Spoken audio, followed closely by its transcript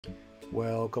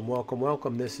Welcome, welcome,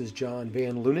 welcome. This is John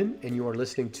Van Lunen, and you are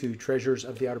listening to Treasures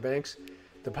of the Outer Banks,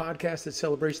 the podcast that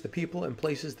celebrates the people and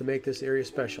places that make this area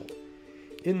special.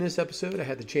 In this episode, I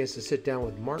had the chance to sit down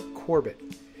with Marc Corbett.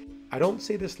 I don't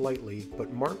say this lightly,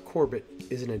 but Marc Corbett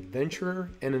is an adventurer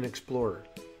and an explorer.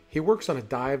 He works on a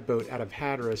dive boat out of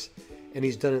Hatteras, and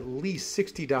he's done at least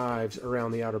 60 dives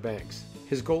around the Outer Banks.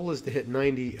 His goal is to hit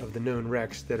 90 of the known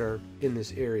wrecks that are in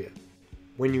this area.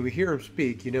 When you hear him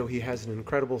speak, you know he has an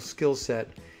incredible skill set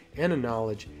and a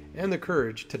knowledge and the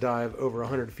courage to dive over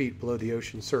 100 feet below the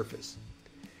ocean surface.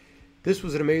 This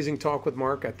was an amazing talk with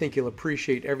Marc. I think you'll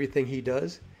appreciate everything he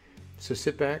does. So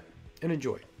sit back and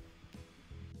enjoy.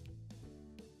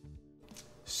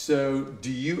 So,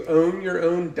 do you own your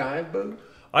own dive boat?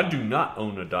 I do not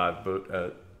own a dive boat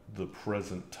at the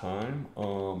present time.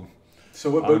 So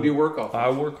what boat do you work off of?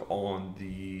 I work on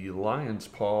the Lion's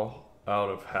Paw out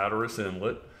of Hatteras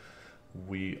Inlet.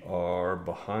 We are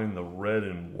behind the red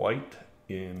and white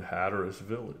in Hatteras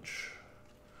Village.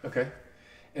 Okay.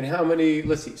 And how many,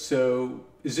 let's see, so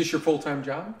is this your full-time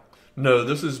job? No,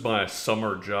 this is my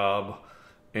summer job,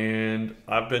 and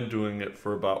I've been doing it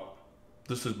for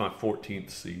this is my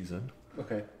 14th season.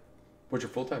 Okay. What's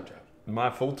your full-time job? My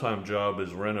full-time job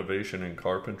is renovation and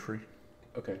carpentry.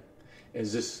 Okay.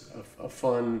 Is this a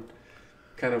fun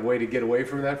kind of way to get away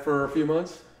from that for a few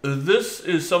months? This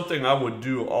is something I would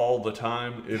do all the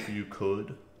time if you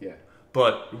could. Yeah.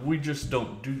 But we just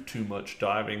don't do too much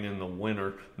diving in the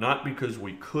winter. Not because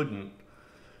we couldn't.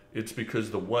 It's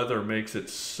because the weather makes it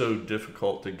so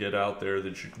difficult to get out there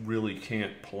that you really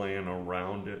can't plan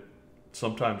around it.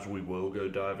 Sometimes we will go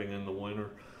diving in the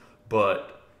winter,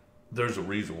 but there's a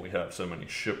reason we have so many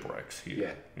shipwrecks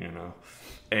here, you know.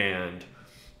 And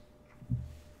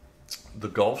the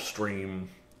Gulf Stream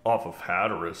off of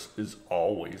Hatteras is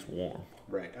always warm.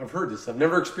 Right. I've heard this. I've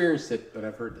never experienced it, but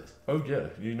I've heard this. Oh, yeah.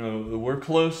 You know, we're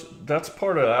close. That's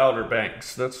part of the Outer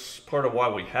Banks. That's part of why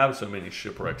we have so many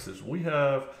shipwrecks is we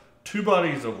have two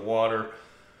bodies of water.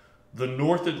 The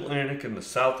North Atlantic and the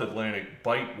South Atlantic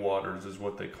bight waters is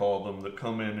what they call them, that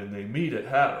come in and they meet at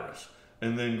Hatteras.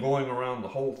 And then going around the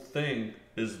whole thing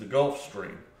is the Gulf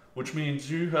Stream, which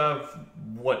means you have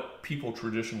what people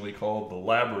traditionally call the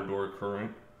Labrador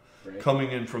Current, right,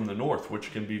 coming in from the north,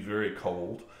 which can be very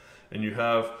cold. And you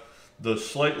have the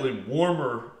slightly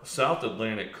warmer South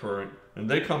Atlantic current, and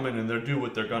they come in and they do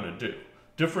what they're going to do.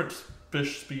 Different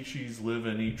fish species live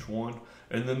in each one.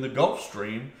 And then the Gulf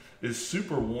Stream is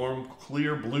super warm,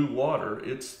 clear blue water.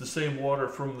 It's the same water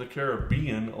from the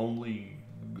Caribbean, only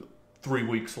 3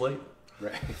 weeks later.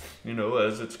 Right. You know,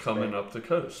 as it's coming up the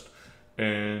coast.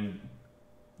 And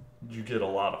you get a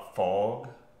lot of fog.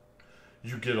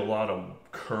 You get a lot of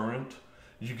current.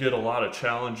 You get a lot of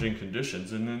challenging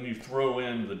conditions. And then you throw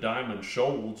in the Diamond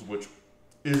Shoals, which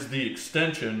is the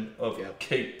extension of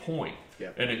Cape Point.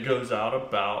 Yep. And it goes out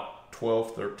about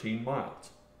 12, 13 miles.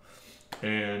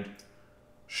 And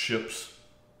ships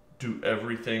do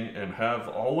everything and have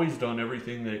always done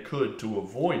everything they could to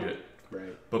avoid it.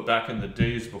 Right. But back in the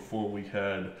days before we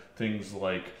had things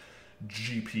like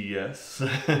GPS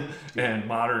and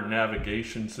modern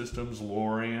navigation systems,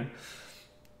 Lorian,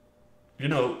 you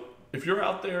know, if you're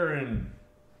out there in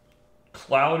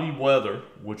cloudy weather,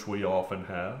 which we often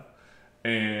have,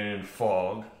 and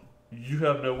fog, you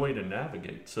have no way to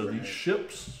navigate. So these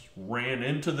ships ran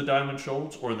into the Diamond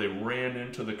Shoals, or they ran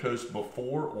into the coast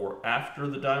before or after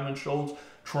the Diamond Shoals,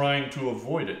 trying to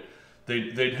avoid it.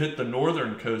 They'd hit the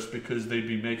northern coast because they'd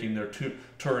be making their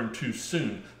turn too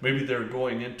soon. Maybe they're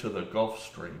going into the Gulf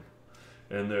Stream,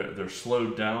 and they're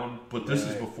slowed down. But this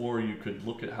is before you could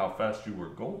look at how fast you were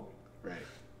going. Right.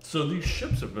 So these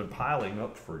ships have been piling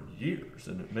up for years,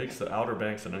 and it makes the Outer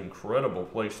Banks an incredible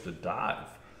place to dive.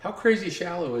 How crazy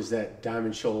shallow is that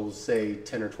Diamond Shoals, say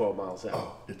 10 or 12 miles out?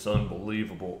 Oh, it's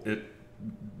unbelievable.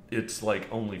 It's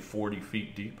like only 40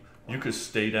 feet deep. You could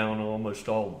stay down almost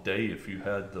all day if you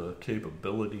had the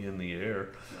capability in the air.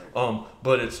 Right.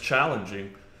 But it's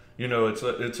challenging. You know,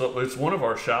 it's one of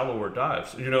our shallower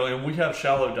dives. You know, and we have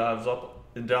shallow dives up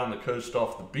and down the coast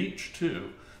off the beach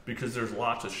too, because there's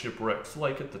lots of shipwrecks,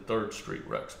 like at the 3rd Street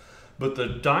wrecks. But the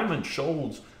Diamond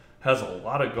Shoals has a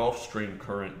lot of Gulf Stream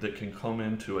current that can come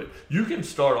into it. You can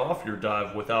start off your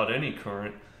dive without any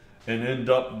current and end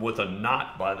up with a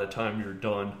knot by the time you're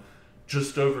done,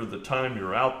 just over the time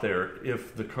you're out there,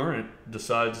 if the current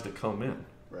decides to come in.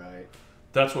 Right.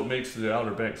 That's what makes the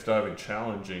Outer Banks diving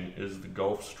challenging, is the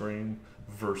Gulf Stream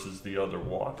versus the other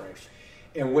waters.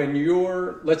 Right. And when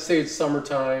you're, let's say it's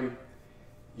summertime,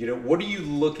 you know, what are you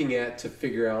looking at to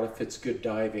figure out if it's good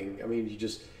diving? I mean,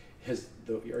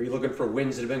 are you looking for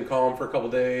winds that have been calm for a couple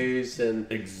days? And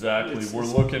exactly. We're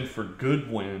looking for good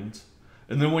winds.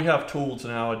 And then we have tools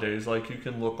nowadays, like you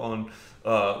can look on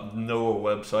NOAA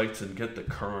websites and get the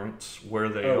currents where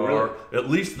they are, really? at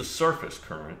least the surface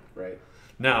current. Right.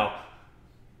 Now,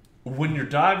 when you're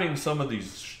diving some of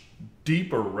these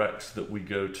deeper wrecks that we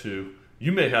go to,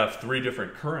 you may have 3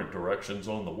 different current directions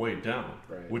on the way down,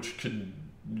 right. which can,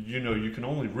 you can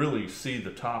only really see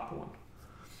the top one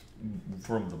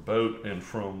from the boat and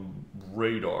from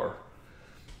radar.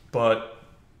 But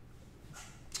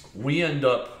we end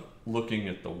up looking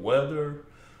at the weather,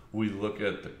 we look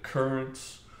at the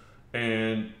currents,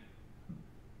 and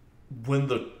when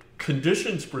the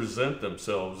conditions present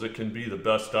themselves, it can be the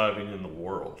best diving in the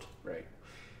world. Right.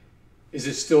 Is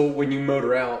it still, when you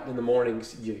motor out in the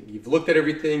mornings, you've looked at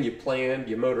everything, you planned,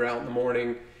 you motor out in the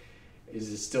morning, is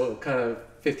it still kind of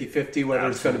 50-50 whether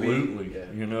it's going to be? Absolutely.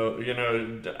 Yeah. You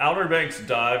know, Outer Banks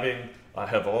diving, I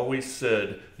have always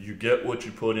said, you get what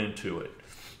you put into it.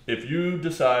 If you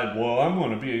decide, well, I'm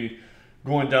going to be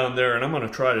going down there and I'm going to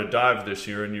try to dive this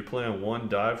year, and you plan one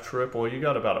dive trip, well, you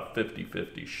got about a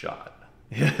 50-50 shot.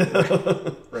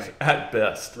 Right. At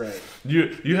best. Right.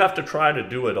 You have to try to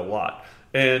do it a lot.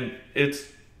 And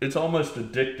it's almost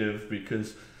addictive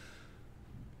because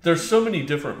there's so many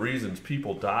different reasons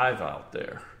people dive out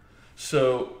there.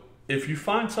 So if you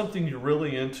find something you're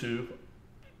really into,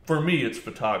 for me, it's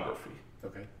photography.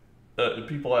 Okay.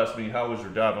 People ask me, how was your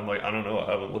dive? I'm like, I don't know.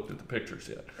 I haven't looked at the pictures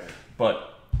yet. Right.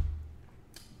 But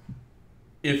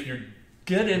if you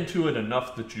get into it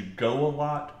enough that you go a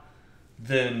lot,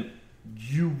 then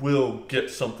you will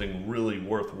get something really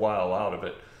worthwhile out of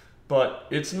it. But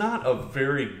it's not a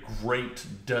very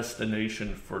great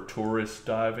destination for tourist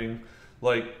diving.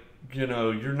 Like,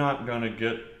 you're not going to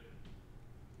get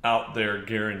out there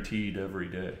guaranteed every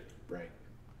day. Right.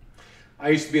 I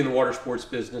used to be in the water sports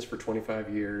business for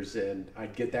 25 years, and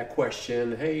I'd get that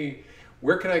question, hey,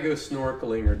 where can I go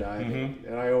snorkeling or diving?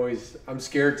 Mm-hmm. And I'm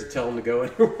scared to tell them to go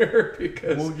anywhere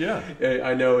because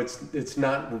I know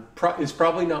it's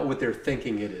probably not what they're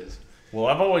thinking it is. Well,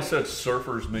 I've always said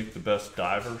surfers make the best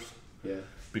divers. Yeah.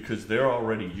 Because they're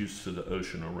already used to the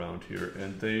ocean around here,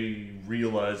 and they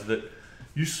realize that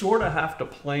you sort of have to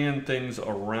plan things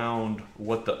around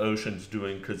what the ocean's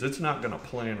doing, because it's not going to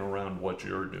plan around what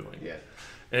you're doing. Yeah.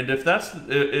 And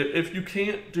if you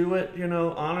can't do it,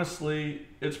 honestly,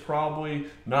 it's probably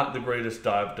not the greatest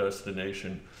dive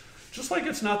destination. Just like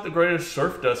it's not the greatest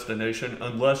surf destination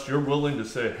unless you're willing to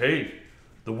say, hey,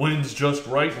 the wind's just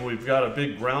right and we've got a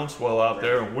big groundswell out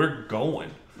there and we're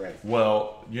going. Right.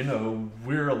 Well,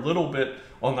 we're a little bit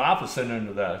on the opposite end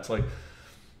of that. It's like,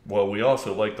 well, we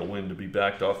also like the wind to be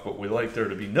backed off, but we like there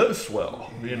to be no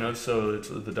swell, so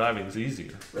the diving's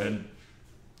easier. Right. And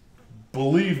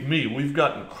believe me, we've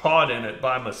gotten caught in it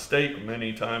by mistake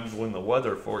many times when the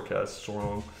weather forecast's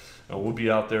wrong, and we'll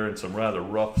be out there in some rather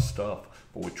rough stuff.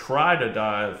 But we try to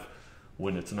dive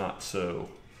when it's not so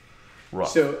rough.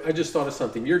 So I just thought of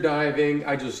something. You're diving.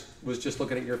 I was just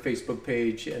looking at your Facebook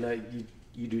page, and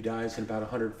you do dives in about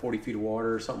 140 feet of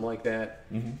water or something like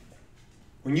that. Mm-hmm.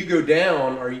 When you go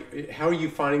down, how are you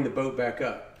finding the boat back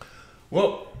up?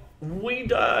 Well, we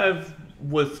dive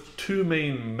with 2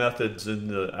 main methods in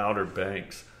the Outer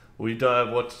Banks. We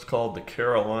dive what's called the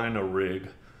Carolina rig,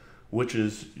 which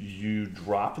is you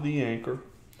drop the anchor.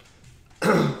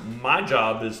 My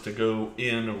job is to go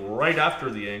in right after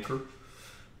the anchor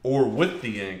or with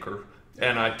the anchor,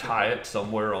 and I tie it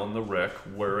somewhere on the wreck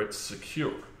where it's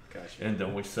secure. Gotcha. And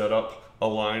then we set up a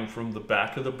line from the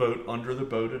back of the boat under the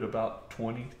boat at about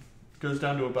 20, goes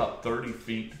down to about 30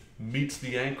 feet, meets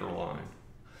the anchor line.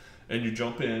 And you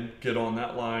jump in, get on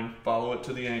that line, follow it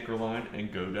to the anchor line,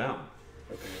 and go down.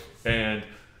 Okay. And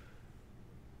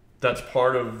that's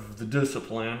part of the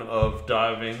discipline of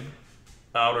diving,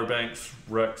 Outer Banks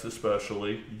wrecks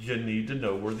especially. You need to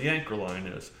know where the anchor line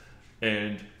is.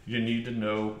 And you need to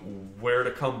know where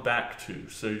to come back to.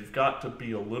 So you've got to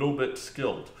be a little bit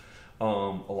skilled. A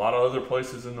lot of other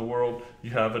places in the world,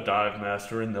 you have a dive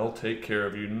master and they'll take care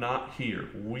of you. Not here.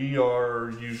 We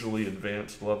are usually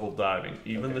advanced level diving,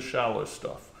 even the shallow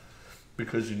stuff,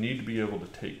 because you need to be able to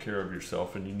take care of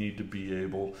yourself, and you need to be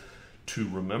able to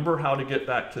remember how to get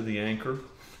back to the anchor.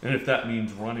 And if that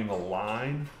means running a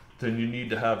line, then you need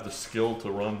to have the skill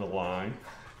to run the line.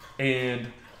 And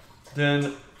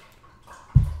then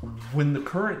when the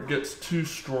current gets too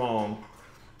strong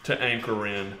to anchor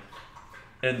in,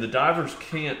 and the divers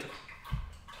can't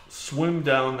swim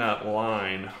down that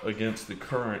line against the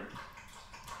current,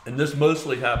 and this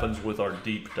mostly happens with our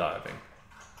deep diving.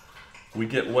 We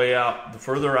get way out. The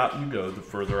further out you go, the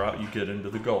further out you get into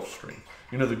the Gulf Stream.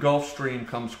 The Gulf Stream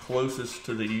comes closest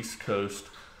to the East Coast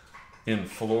in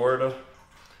Florida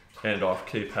and off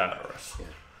Cape Hatteras.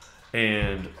 Yeah.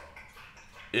 And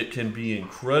it can be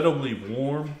incredibly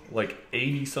warm, like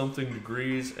 80-something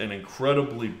degrees, and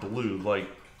incredibly blue. Like,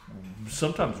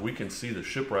 sometimes we can see the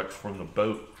shipwrecks from the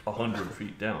boat 100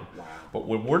 feet down. Wow. But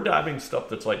when we're diving stuff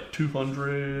that's like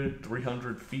 200,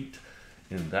 300 feet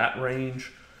in that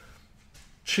range,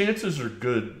 chances are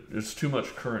good it's too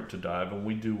much current to dive, and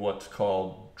we do what's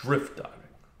called drift diving.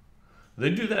 They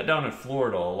do that down in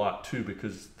Florida a lot too,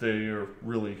 because they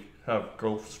really have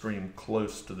Gulf Stream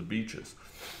close to the beaches.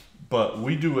 But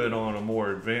we do it on a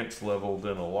more advanced level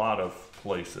than a lot of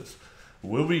places.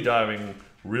 We'll be diving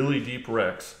really deep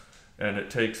wrecks, and it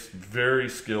takes very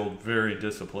skilled, very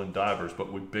disciplined divers.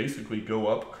 But we basically go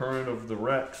up current of the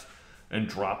wrecks and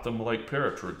drop them like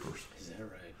paratroopers. Is that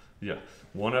right? Yeah,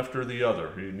 one after the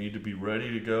other. You need to be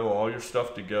ready to go, all your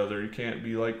stuff together. You can't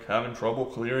be like having trouble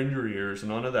clearing your ears,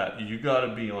 none of that. You got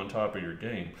to be on top of your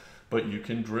game. But you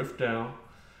can drift down,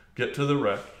 get to the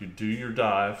wreck, you do your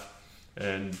dive,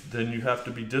 and then you have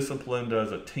to be disciplined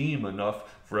as a team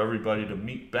enough for everybody to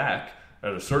meet back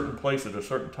at a certain place at a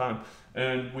certain time,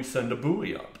 and we send a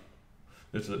buoy up.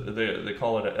 They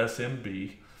call it a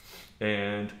SMB,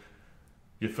 and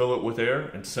you fill it with air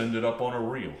and send it up on a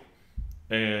reel.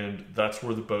 And that's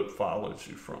where the boat follows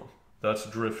you from. That's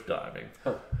drift diving.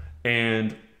 Huh.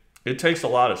 And it takes a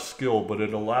lot of skill, but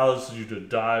it allows you to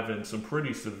dive in some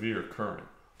pretty severe current.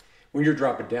 When you're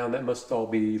dropping down, that must all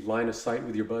be line of sight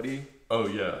with your buddy? Oh,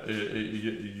 yeah.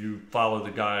 You follow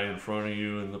the guy in front of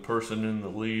you, and the person in the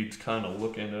lead's kind of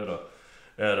looking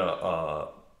at a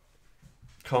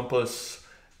compass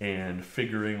and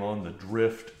figuring on the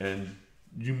drift, and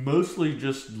you mostly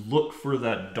just look for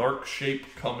that dark shape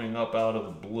coming up out of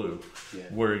the blue,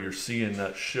 where you're seeing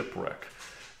that shipwreck.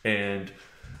 And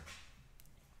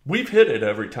we've hit it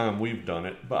every time we've done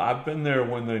it, but I've been there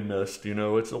when they missed. You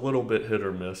know, it's a little bit hit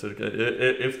or miss.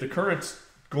 If the current's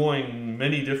going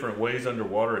many different ways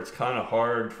underwater, it's kind of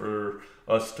hard for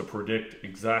us to predict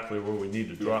exactly where we need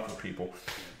to drop the people.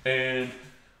 And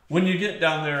when you get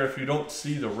down there, if you don't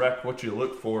see the wreck, what you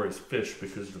look for is fish,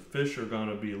 because the fish are going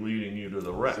to be leading you to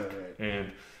the wreck. Right?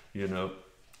 And, you know,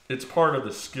 it's part of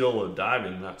the skill of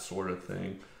diving, that sort of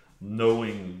thing,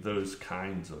 knowing those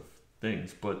kinds of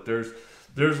things. But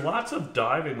there's lots of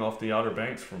diving off the Outer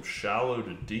Banks from shallow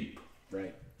to deep.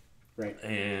 Right.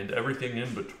 And everything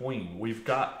in between. We've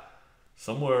got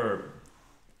somewhere,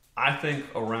 I think,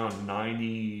 around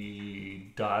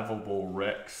 90 diveable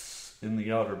wrecks in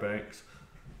the Outer Banks.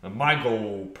 And my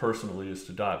goal personally is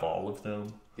to dive all of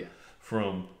them. Yeah.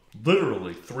 From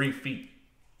literally 3 feet.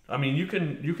 I mean, you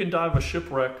can dive a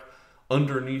shipwreck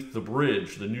underneath the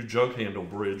bridge, the new jug handle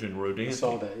bridge in Rodanthe. I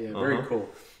saw that, yeah. Very cool.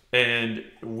 And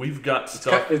we've got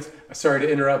stuff. Sorry to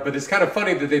interrupt, but it's kind of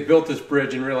funny that they built this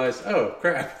bridge and realized, oh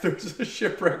crap, there's a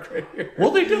shipwreck right here.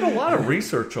 Well, they did a lot of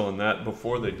research on that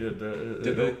before they did.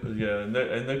 Did they? Yeah,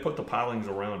 and they put the pilings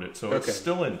around it, so it's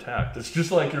still intact. It's just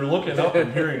like you're looking up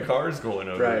and hearing cars going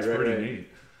over. It's pretty neat.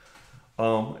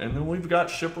 And then we've got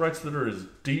shipwrecks that are as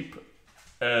deep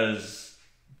as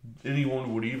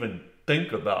anyone would even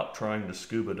think about trying to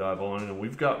scuba dive on, and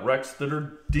we've got wrecks that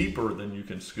are deeper than you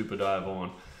can scuba dive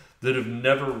on, that have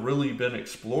never really been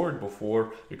explored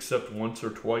before, except once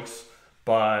or twice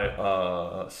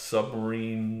by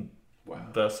submarine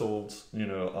vessels,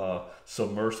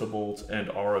 submersibles and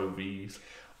ROVs.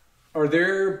 Are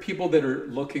there people that are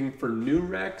looking for new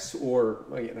wrecks, or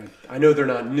I know they're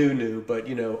not new, but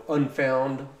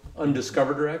unfound,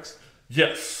 undiscovered wrecks?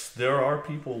 Yes, there are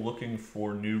people looking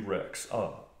for new wrecks.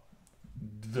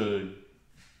 The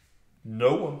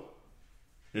NOAA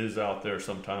is out there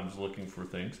sometimes looking for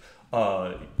things.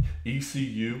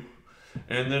 ECU.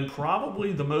 And then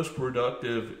probably the most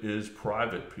productive is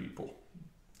private people.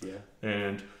 Yeah.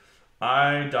 And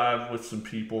I dive with some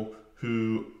people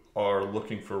who are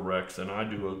looking for wrecks, and I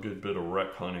do a good bit of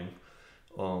wreck hunting.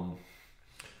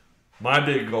 My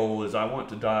big goal is I want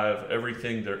to dive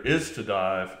everything there is to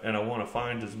dive, and I want to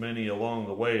find as many along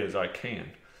the way as I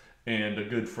can. And a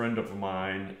good friend of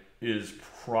mine is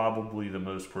probably the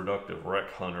most productive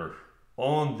wreck hunter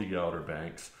on the Outer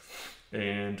Banks,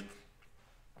 and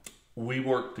we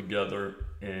work together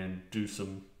and do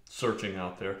some searching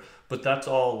out there. But that's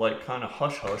all like kind of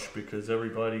hush-hush, because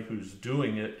everybody who's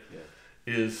doing it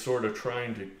is sort of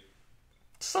trying to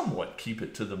somewhat keep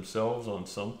it to themselves on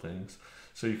some things.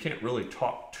 So you can't really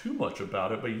talk too much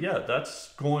about it. But yeah,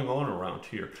 that's going on around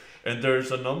here. And there's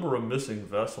a number of missing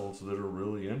vessels that are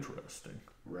really interesting.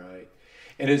 Right.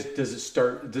 And does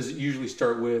it usually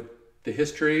start with the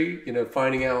history,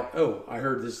 finding out, oh, I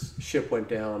heard this ship went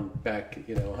down back,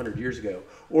 100 years ago?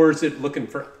 Or is it looking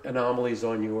for anomalies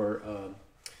on your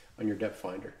depth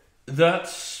finder?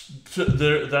 That's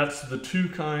the two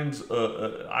kinds.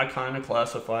 I kind of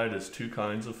classify it as two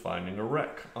kinds of finding a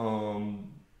wreck.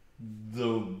 The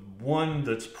one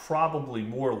that's probably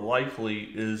more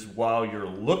likely is while you're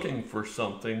looking for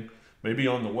something, maybe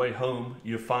on the way home,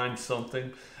 you find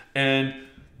something, and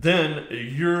then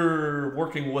you're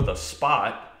working with a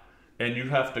spot, and you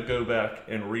have to go back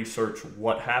and research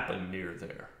what happened near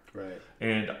there. Right.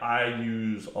 And I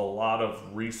use a lot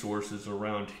of resources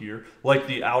around here, like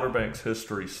the Outer Banks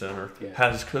History Center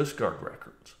has Coast Guard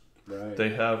records. Right. They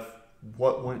have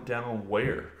what went down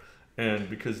where. And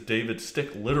because David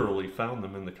Stick literally found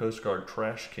them in the Coast Guard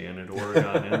trash can at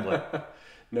Oregon Inlet.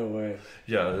 No way.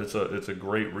 Yeah, it's a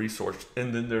great resource.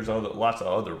 And then there's lots of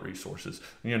other resources.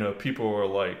 You know, people are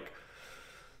like,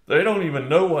 they don't even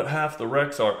know what half the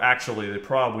wrecks are. Actually, they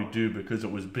probably do, because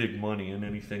it was big money, and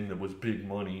anything that was big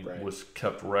money was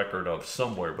kept record of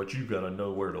somewhere. But you've got to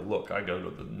know where to look. I go to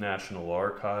the National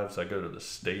Archives. I go to the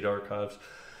State Archives.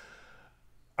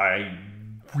 I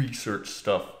research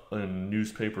stuff in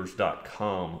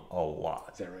newspapers.com a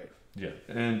lot. Is that right? Yeah.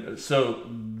 And so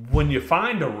when you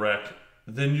find a wreck,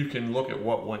 then you can look at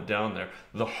what went down there.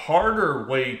 The harder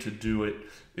way to do it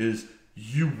is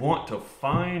you want to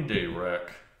find a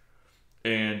wreck,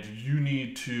 and you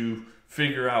need to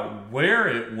figure out where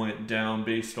it went down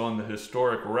based on the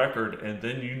historic record, and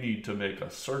then you need to make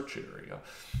a search area.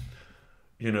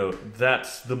 You know,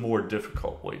 that's the more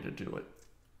difficult way to do it.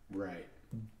 Right.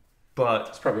 But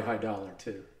it's probably high dollar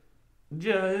too.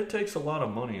 Yeah, it takes a lot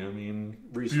of money. I mean,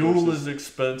 resources. Fuel is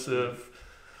expensive.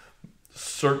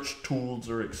 Search tools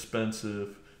are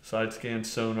expensive. Side scan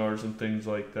sonars and things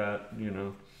like that, you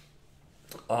know.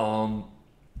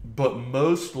 But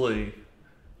mostly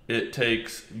it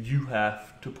takes, you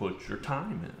have to put your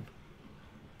time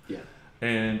in. Yeah.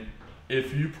 And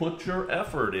if you put your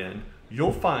effort in,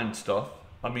 you'll find stuff.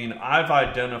 I mean, I've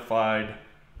identified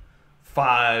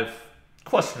 5,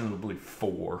 questionably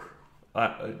 4.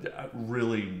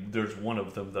 Really, there's one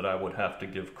of them that I would have to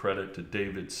give credit to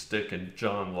David Stick and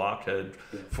John Lockhead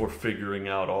for figuring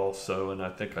out also, and I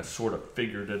think I sort of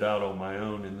figured it out on my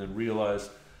own, and then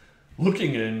realized,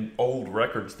 looking in old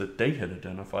records, that they had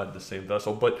identified the same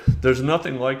vessel. But there's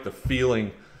nothing like the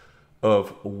feeling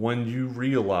of when you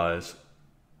realize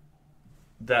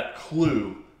that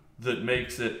clue that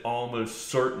makes it almost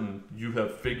certain you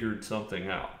have figured something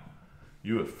out.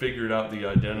 You have figured out the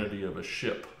identity of a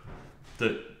ship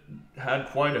that had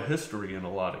quite a history in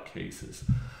a lot of cases.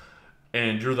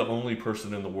 And you're the only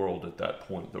person in the world at that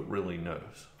point that really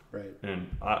knows. Right.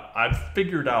 And I've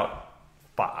figured out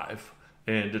 5,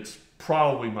 and it's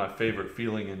probably my favorite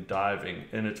feeling in diving.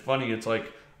 And it's funny, it's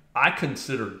like, I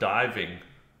consider diving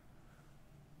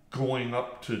going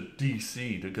up to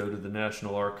D.C. to go to the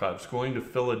National Archives, going to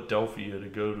Philadelphia to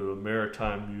go to a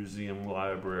Maritime Museum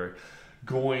Library,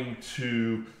 going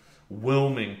to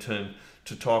Wilmington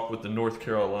to talk with the North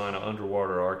Carolina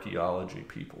underwater archaeology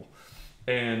people.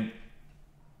 And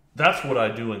that's what I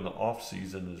do in the off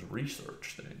season, is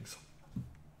research things.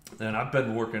 And I've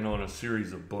been working on a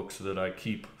series of books that I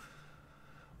keep,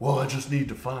 well, I just need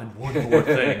to find one more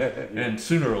thing. And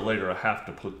sooner or later I have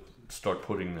to start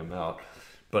putting them out.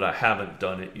 But I haven't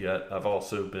done it yet. I've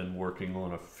also been working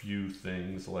on a few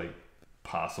things like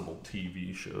possible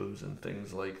TV shows and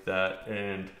things like that.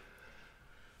 And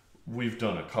we've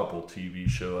done a couple TV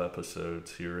show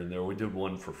episodes here and there. We did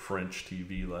one for French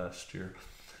TV last year.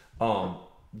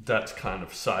 That's kind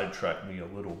of sidetracked me a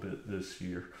little bit this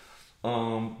year.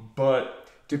 But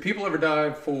do people ever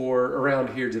dive for,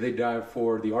 around here, do they dive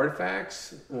for the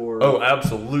artifacts? Or? Oh,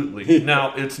 absolutely.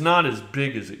 Now, it's not as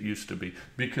big as it used to be,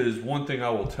 because one thing I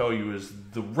will tell you is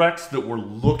the wrecks that we're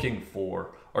looking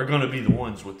for are going to be the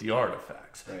ones with the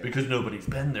artifacts. Right. Because nobody's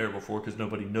been there before, because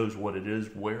nobody knows what it is,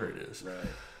 where it is. Right.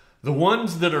 The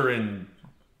ones that are in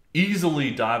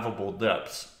easily diveable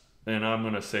depths, and I'm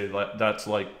going to say that's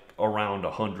like around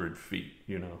 100 feet,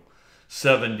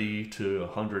 70 to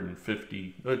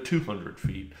 150, 200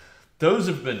 feet. Those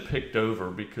have been picked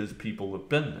over because people have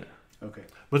been there. Okay.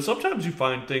 But sometimes you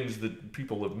find things that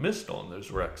people have missed on those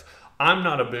wrecks. I'm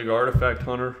not a big artifact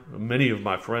hunter. Many of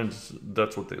my friends,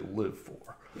 that's what they live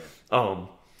for. Yeah.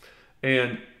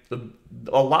 And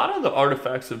a lot of the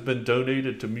artifacts have been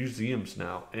donated to museums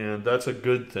now, and that's a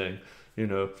good thing,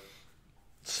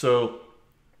 So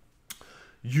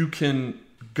you can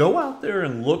go out there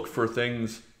and look for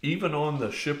things, even on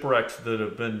the shipwrecks that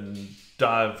have been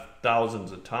dived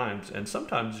thousands of times, and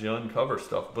sometimes you uncover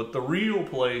stuff. But the real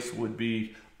place would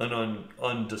be an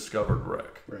undiscovered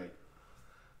wreck. Right.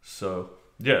 So,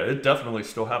 yeah, it definitely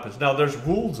still happens. Now, there's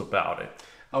rules about it.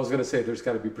 I was going to say there's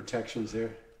got to be protections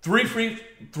there.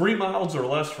 3 miles or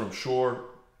less from shore,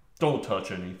 don't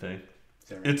touch anything.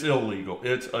 Right? It's illegal.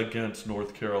 It's against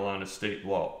North Carolina state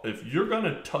law. If you're going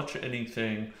to touch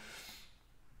anything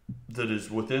that is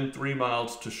within 3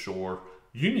 miles to shore,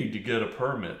 you need to get a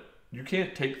permit. You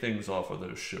can't take things off of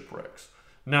those shipwrecks.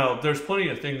 Now, there's plenty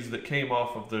of things that came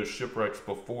off of those shipwrecks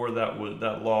before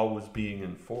that law was being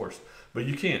enforced, but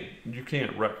you can't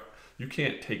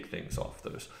take things off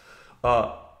those.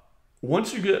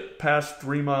 Once you get past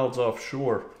 3 miles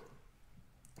offshore,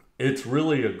 it's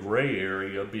really a gray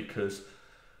area because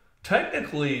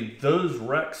technically those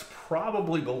wrecks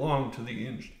probably belong to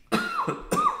the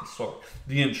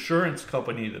the insurance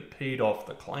company that paid off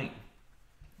the claim.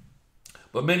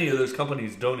 But many of those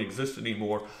companies don't exist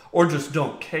anymore or just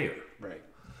don't care. Right.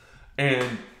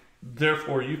 And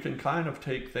therefore you can kind of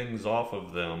take things off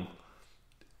of them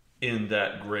in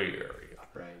that gray area.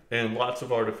 Right. And lots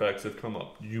of artifacts have come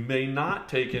up. You may not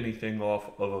take anything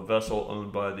off of a vessel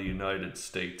owned by the United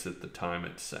States at the time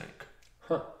it sank.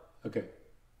 Huh. Okay.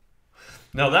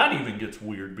 Now that even gets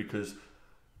weird because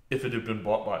if it had been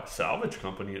bought by a salvage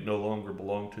company, it no longer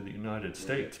belonged to the United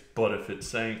States. Right. But if it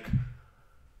sank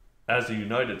as a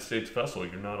United States vessel,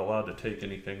 you're not allowed to take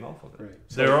anything off of it. Right.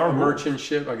 So there are merchant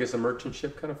ship. I guess a merchant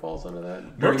ship kind of falls under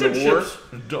that. Merchant ships,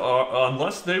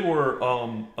 unless they were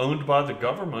owned by the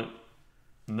government,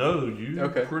 no, you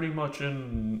pretty much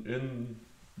in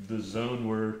the zone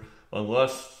where,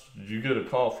 unless you get a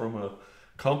call from a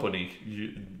company,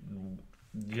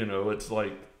 you know, it's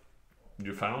like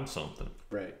you found something.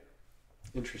 Right.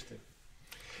 Interesting.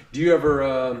 Do you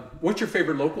ever? What's your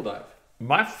favorite local dive?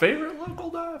 My favorite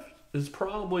local dive is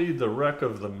probably the wreck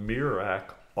of the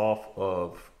Mirac off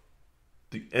of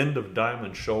the end of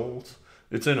Diamond Shoals.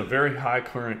 It's in a very high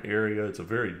current area. It's a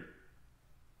very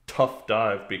tough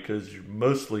dive because you're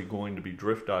mostly going to be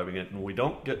drift diving it, and we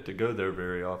don't get to go there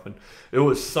very often. It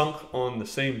was sunk on the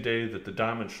same day that the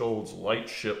Diamond Shoals light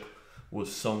ship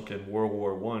was sunk in World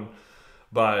War I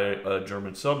by a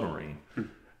German submarine.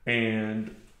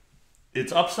 And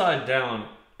it's upside down,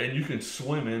 and you can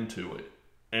swim into it,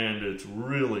 and it's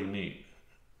really neat.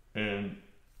 And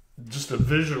just a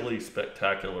visually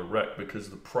spectacular wreck because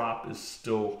the prop is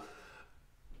still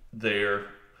there.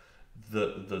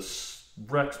 The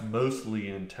wreck's mostly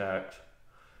intact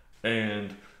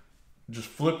and just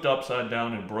flipped upside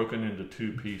down and broken into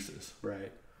two pieces.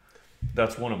 Right.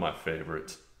 That's one of my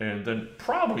favorites. And then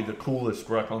probably the coolest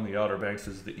wreck on the Outer Banks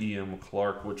is the E.M.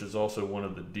 Clark, which is also one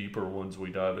of the deeper ones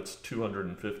we dive. It's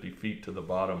 250 feet to the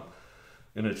bottom,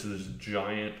 and it's this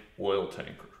giant oil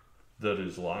tanker that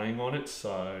is lying on its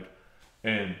side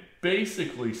and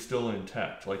basically still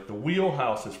intact. Like the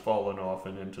wheelhouse has fallen off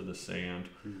and into the sand,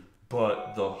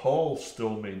 but the hull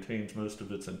still maintains most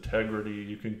of its integrity.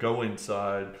 You can go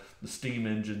inside, the steam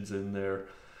engine's in there.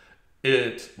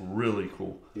 It's really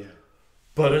cool. Yeah.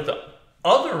 But at the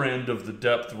other end of the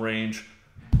depth range,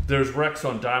 there's wrecks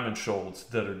on Diamond Shoals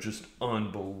that are just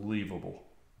unbelievable.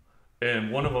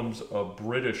 And one of them's a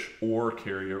British ore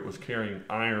carrier. It was carrying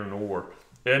iron ore.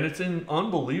 And it's in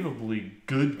unbelievably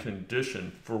good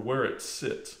condition for where it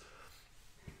sits.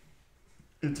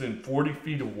 It's in 40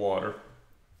 feet of water,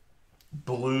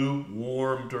 blue,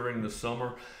 warm during the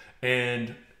summer,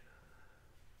 and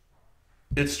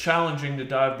it's challenging to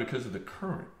dive because of the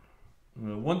current.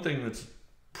 One thing that's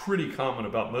pretty common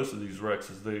about most of these wrecks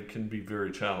is they can be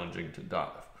very challenging to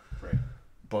dive. Right.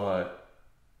 But,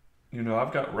 you know,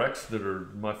 I've got wrecks that are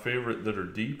my favorite that are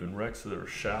deep and wrecks that are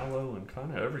shallow and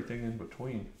kind of everything in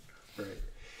between. Right.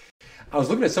 I was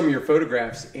looking at some of your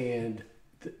photographs, and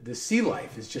the sea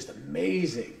life is just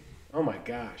amazing. Oh my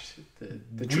gosh.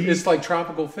 It's like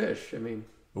tropical fish. I mean,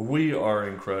 we are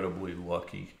incredibly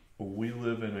lucky. We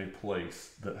live in a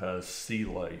place that has sea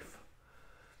life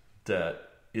that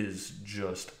is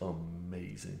just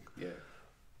amazing. Yeah.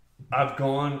 I've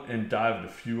gone and dived a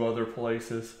few other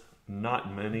places,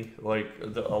 not many. Like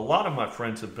a lot of my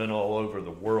friends have been all over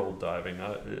the world diving.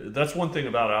 That's one thing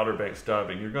about Outer Banks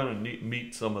diving. You're going to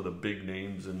meet some of the big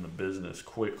names in the business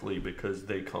quickly because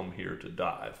they come here to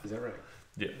dive. Is that right?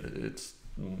 Yeah,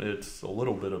 it's a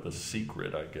little bit of a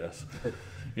secret, I guess.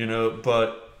 You know,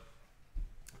 but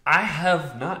I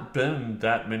have not been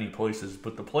that many places,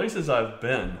 but the places I've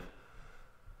been,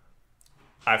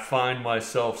 I find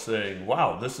myself saying,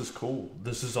 wow, this is cool.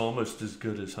 This is almost as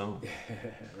good as home.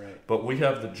 Right. But we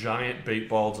have the giant bait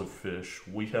balls of fish.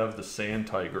 We have the sand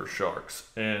tiger sharks,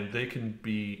 and they can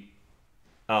be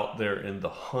out there in the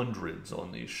hundreds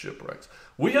on these shipwrecks.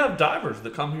 We have divers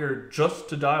that come here just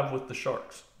to dive with the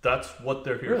sharks. That's what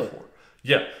they're here for.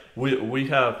 Yeah, we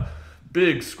have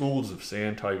big schools of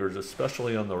sand tigers,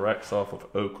 especially on the wrecks off of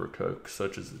Ocracoke,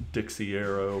 such as the Dixie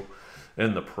Arrow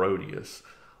and the Proteus.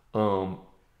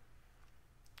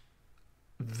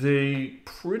 They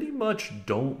pretty much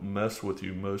don't mess with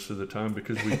you most of the time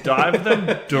because we dive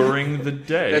them during the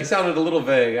day. That sounded a little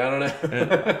vague. I don't know.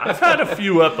 And I've had a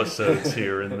few episodes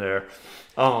here and there.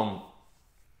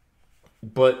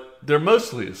 But they're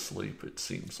mostly asleep, it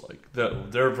seems like.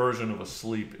 Their version of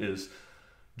asleep is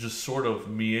just sort of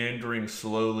meandering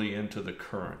slowly into the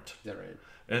current. Is that right?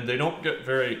 And they don't get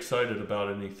very excited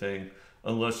about anything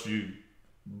unless you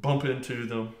bump into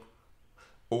them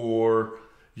or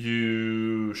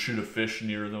you shoot a fish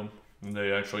near them and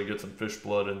they actually get some fish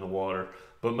blood in the water.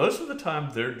 But most of the time,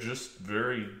 they're just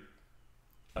very...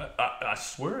 I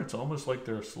swear it's almost like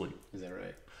they're asleep. Is that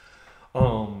right?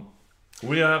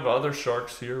 We have other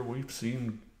sharks here. We've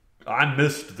seen... I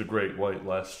missed the great white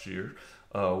last year.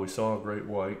 We saw a great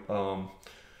white.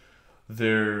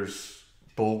 There's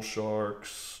bull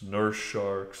sharks, nurse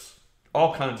sharks,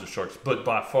 all kinds of sharks. But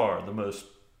by far, the most...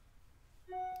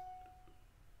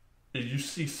 You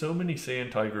see so many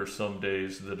sand tigers some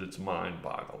days that it's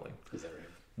mind-boggling. Is that right?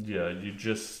 Yeah,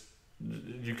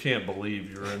 you can't believe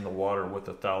you're in the water with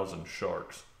 1,000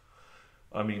 sharks.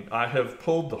 I mean, I have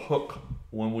pulled the hook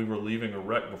when we were leaving a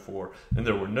wreck before, and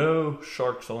there were no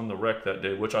sharks on the wreck that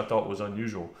day, which I thought was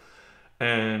unusual.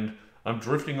 And I'm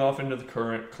drifting off into the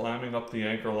current, climbing up the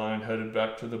anchor line, headed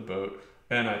back to the boat,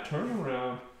 and I turn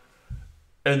around,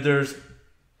 and there's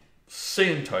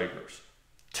sand tigers,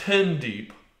 10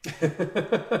 deep,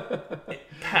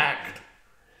 packed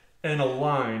in a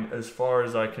line as far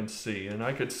as I can see. And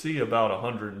I could see about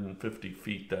 150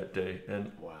 feet that day.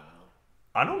 And wow.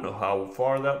 I don't know how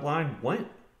far that line went.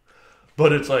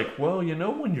 But it's like, well, you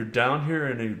know, when you're down here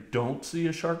and you don't see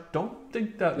a shark, don't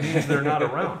think that means they're not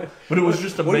around. But it was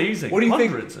just amazing. What do you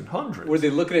hundreds think? And hundreds. Were they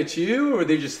looking at you, or were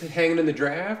they just hanging in the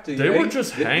draft? They were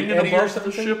just hanging above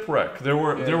the shipwreck. There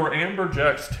were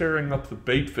amberjacks tearing up the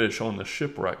bait fish on the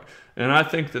shipwreck. And I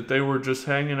think that they were just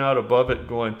hanging out above it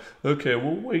going, okay,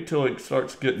 we'll wait till it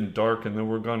starts getting dark and then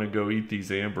we're going to go eat these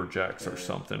amberjacks or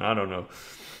something. I don't know.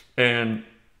 And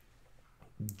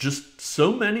just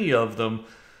so many of them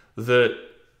that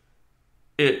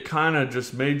it kind of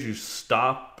just made you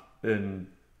stop and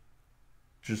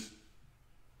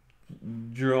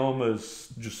you're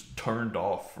almost just turned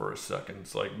off for a second.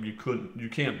 It's like you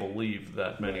can't believe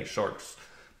that many sharks,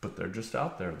 but they're just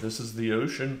out there. This is the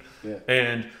ocean. Yeah.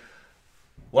 And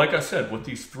like I said, with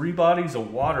these three bodies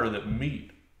of water that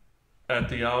meet at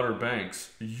the Outer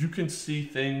Banks, you can see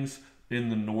things in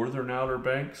the northern Outer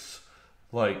Banks,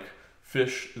 like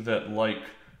fish that like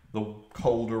the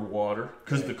colder water,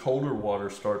 because the colder water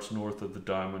starts north of the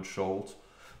Diamond Shoals,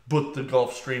 but the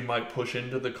Gulf Stream might push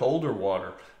into the colder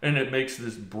water, and it makes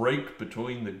this break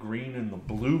between the green and the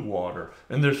blue water,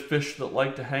 and there's fish that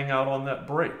like to hang out on that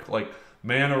break, like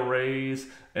manta rays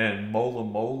and mola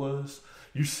molas.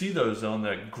 You see those on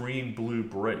that green-blue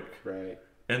break. Right.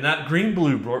 And that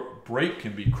green-blue break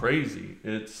can be crazy.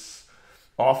 It's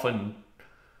often...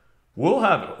 We'll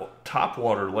have top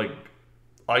water, like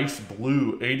ice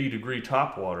blue, 80-degree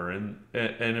top water. And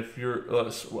if you're...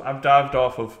 I've dived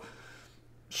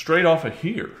straight off of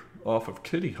here, off of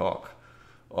Kitty Hawk,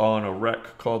 on a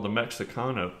wreck called the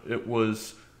Mexicano. It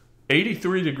was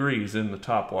 83 degrees in the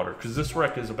top water, because this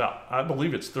wreck is about, I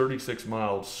believe it's 36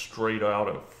 miles straight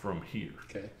out from here.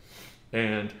 Okay.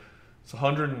 And it's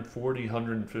 140,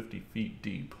 150 feet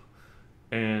deep.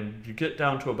 And you get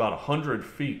down to about 100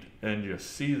 feet, and you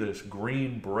see this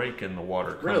green break in the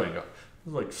water coming up.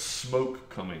 It's like smoke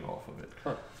coming off of it.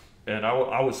 Huh. And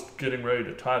I was getting ready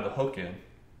to tie the hook in.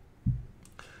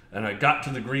 And I got to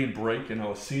the green break, and I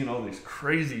was seeing all these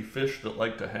crazy fish that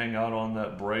like to hang out on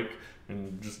that break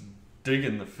and just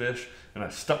digging the fish. And I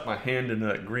stuck my hand into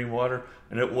that green water,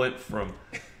 and it went from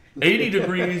 80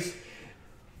 degrees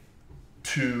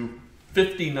to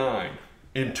 59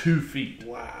 in 2 feet.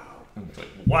 Wow. And it's like,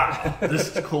 wow,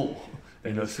 this is cool.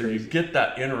 So you get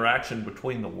that interaction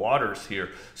between the waters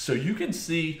here. So you can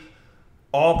see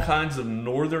all kinds of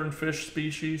northern fish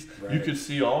species. Right. You could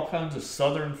see all kinds of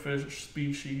southern fish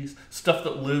species, stuff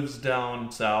that lives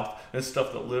down south and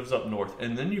stuff that lives up north.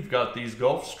 And then you've got these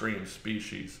Gulf Stream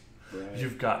species. Right.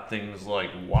 You've got things like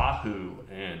wahoo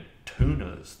and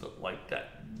tunas that like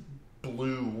that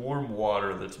blue warm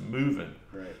water that's moving.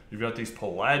 Right. You've got these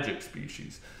pelagic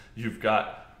species. You've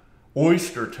got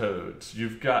oyster toads.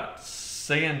 You've got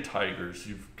sand tigers.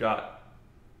 You've got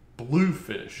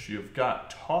bluefish, you've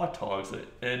got tautags,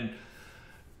 and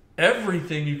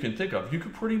everything you can think of. You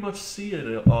could pretty much see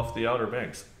it off the Outer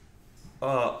Banks.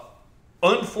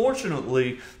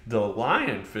 Unfortunately, the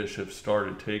lionfish have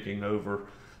started taking over,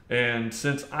 and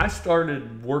since I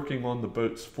started working on the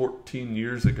boats 14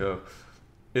 years ago,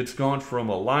 it's gone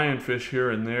from a lionfish here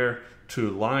and there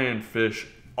to lionfish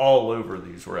all over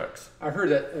these wrecks. I heard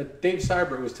that Dave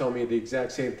Seibert was telling me the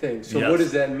exact same thing. So Yes. what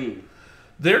does that mean?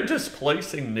 They're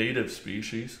displacing native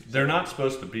species. They're not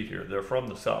supposed to be here. They're from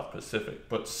the South Pacific,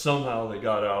 but somehow they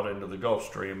got out into the Gulf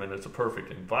Stream, and it's a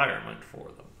perfect environment for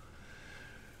them.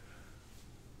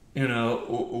 You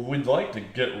know, we'd like to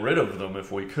get rid of them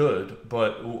if we could,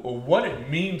 but what it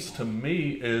means to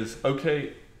me is,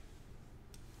 okay,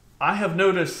 I have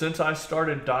noticed since I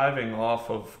started diving off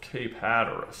of Cape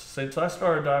Hatteras, since I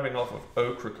started diving off of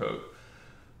Ocracoke,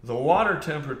 the water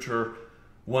temperature,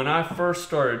 when I first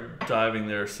started diving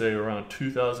there, say around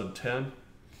 2010,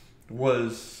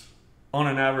 was on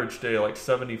an average day like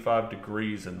 75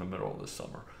 degrees in the middle of the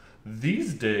summer.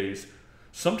 These days,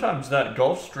 sometimes that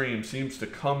Gulf Stream seems to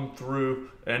come through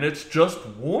and it's just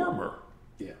warmer.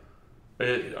 Yeah.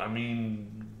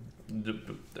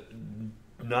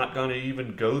 Not going to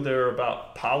even go there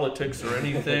about politics or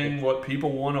anything, what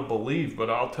people want to believe, but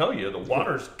I'll tell you, the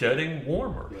water's getting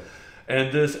warmer. Yeah.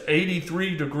 And this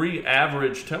 83 degree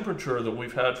average temperature that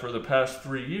we've had for the past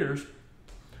 3 years,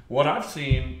 what I've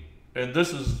seen, and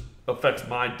affects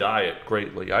my diet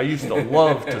greatly. I used to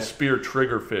love to spear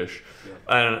triggerfish,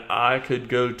 and I could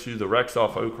go to the wrecks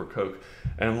off Ocracoke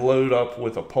and load up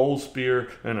with a pole spear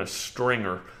and a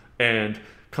stringer and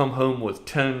come home with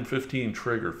 10, 15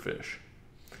 triggerfish.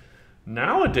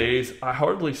 Nowadays, I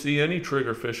hardly see any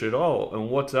triggerfish at all, and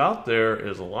what's out there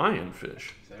is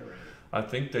lionfish. Is that right? I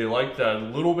think they like that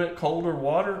little bit colder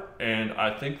water, and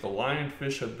I think the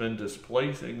lionfish have been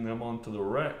displacing them onto the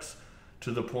wrecks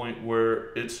to the point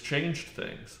where it's changed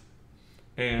things.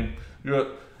 And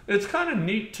it's kind of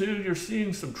neat too. You're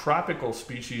seeing some tropical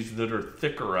species that are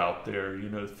thicker out there. You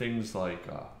know, things like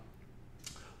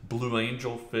blue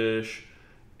angelfish,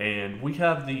 and we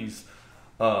have these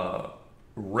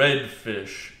red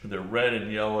fish. They're red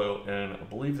and yellow, and I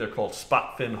believe they're called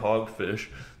spot fin hogfish.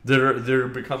 They're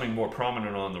becoming more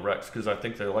prominent on the wrecks because I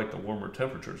think they like the warmer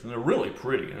temperatures, and they're really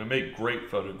pretty and they make great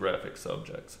photographic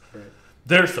subjects. Right.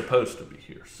 They're supposed to be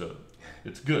here, so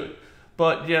it's good.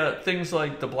 But yeah, things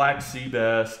like the black sea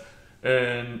bass,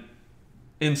 and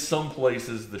in some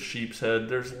places the sheep's head,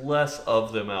 there's less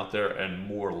of them out there and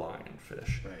more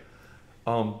lionfish.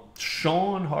 Right.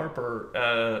 Sean Harper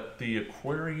at the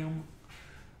aquarium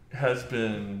has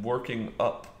been working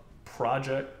up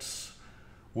projects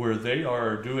where they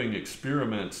are doing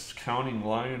experiments counting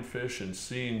lionfish and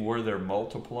seeing where they're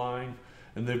multiplying.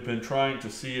 And they've been trying to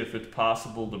see if it's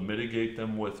possible to mitigate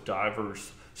them with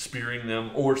divers spearing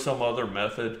them or some other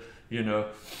method. You know,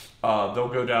 they'll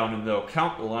go down and they'll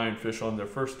count the lionfish on their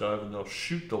first dive, and they'll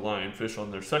shoot the lionfish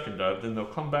on their second dive. Then they'll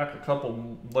come back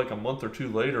a month or two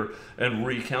later and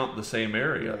recount the same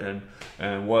area. Right.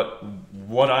 And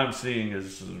what I'm seeing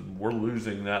is we're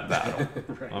losing that battle.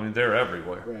 Right. I mean, they're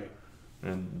everywhere. Right.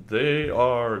 And they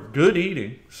are good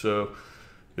eating. So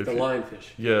the lionfish.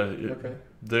 Yeah. Okay.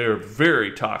 They're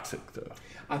very toxic, though.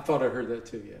 I thought I heard that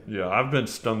too, yeah. Yeah, I've been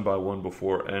stung by one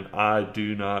before, and I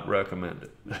do not recommend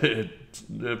it.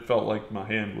 It felt like my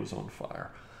hand was on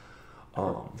fire.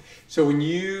 So when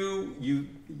you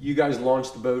guys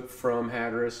launched the boat from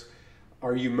Hatteras,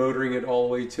 are you motoring it all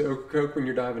the way to Ocracoke when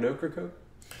you're diving Ocracoke?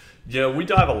 Yeah, we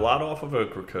dive a lot off of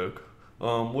Ocracoke.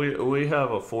 We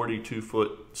have a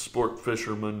 42-foot sport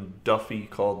fisherman Duffy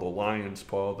called the Lion's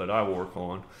Paw that I work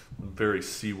on. Very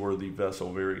seaworthy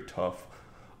vessel, very tough.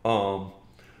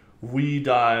 We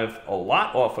dive a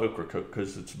lot off Ocracoke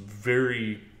because it's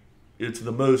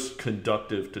the most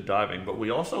conductive to diving. But we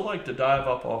also like to dive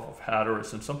up off of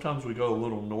Hatteras, and sometimes we go a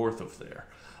little north of there.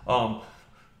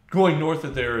 Going north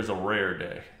of there is a rare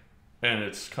day, and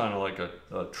it's kind of like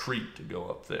a treat to go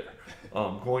up there.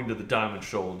 Going to the Diamond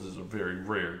Shoals is a very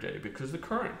rare day because the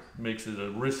current makes it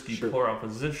a risky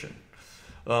proposition.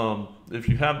 If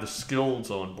you have the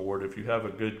skills on board, if you have a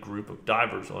good group of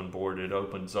divers on board, it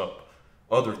opens up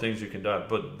other things you can dive.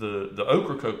 But the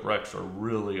Ocracoke wrecks are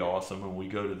really awesome, and we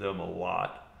go to them a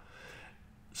lot.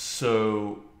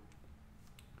 So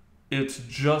it's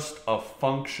just a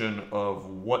function of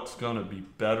what's going to be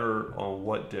better on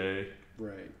what day.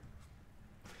 Right.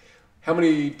 How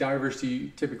many divers do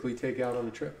you typically take out on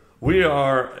a trip? We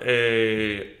are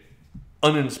a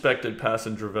uninspected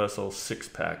passenger vessel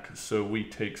 6-pack, so we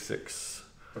take 6.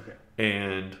 Okay.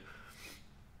 And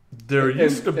there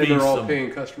used to be they're all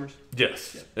paying customers?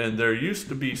 Yes. Yeah. And there used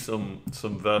to be some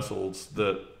vessels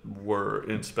that were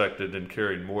inspected and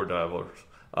carried more divers.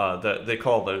 That they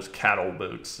call those cattle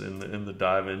boats in the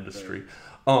dive industry.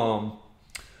 Right.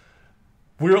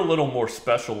 We're a little more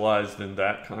specialized in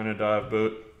that kind of dive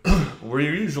boat. We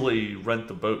usually rent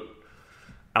the boat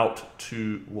out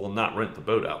not rent the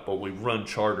boat out, but we run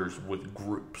charters with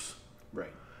groups.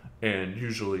 Right. and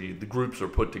usually the groups are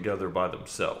put together by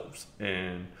themselves,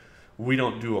 and we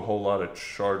don't do a whole lot of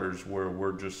charters where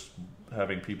we're just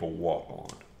having people walk on.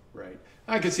 Right.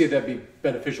 I could see that'd be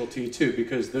beneficial to you too,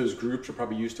 because those groups are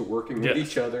probably used to working with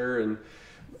each other. And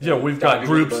yeah, we've got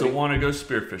groups that want to go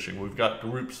spearfishing. We've got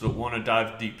groups that want to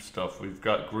dive deep stuff. We've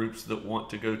got groups that want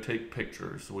to go take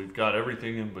pictures. We've got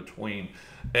everything in between,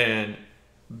 and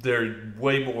they're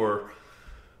way more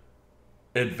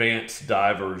advanced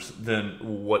divers than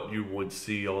what you would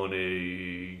see on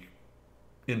a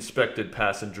inspected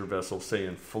passenger vessel, say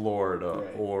in Florida,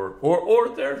 right. or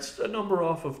there's a number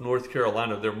off of North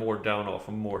Carolina. They're more down off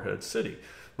of Morehead City,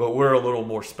 but we're a little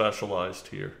more specialized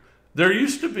here. There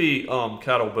used to be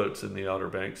cattle boats in the Outer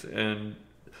Banks, and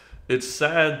it's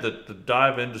sad that the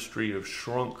dive industry has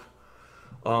shrunk,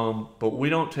 but we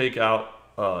don't take out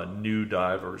new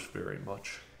divers very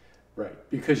much. Right,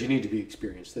 because you need to be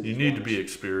experienced. You need to be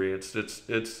experienced.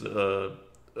 It's a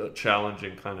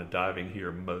challenging kind of diving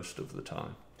here most of the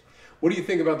time. What do you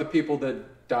think about the people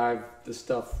that dive the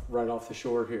stuff right off the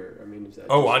shore here? I mean, is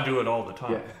that I do it all the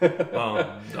time.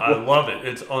 Yeah. I love it.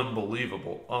 It's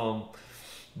unbelievable.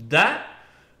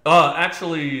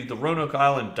 Actually, the Roanoke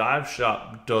Island Dive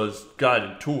Shop does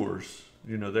guided tours.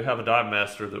 You know, they have a dive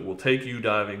master that will take you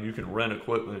diving. You can rent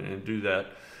equipment and do that.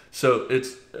 So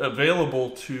it's available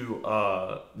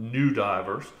to new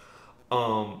divers.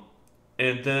 And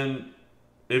then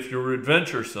if you're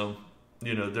adventuresome,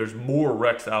 you know, there's more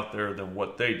wrecks out there than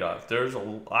what they dive.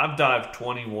 I've dived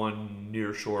 21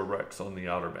 near shore wrecks on the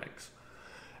Outer Banks.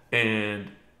 And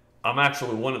I'm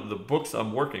actually, one of the books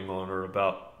I'm working on are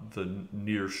about the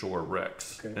near shore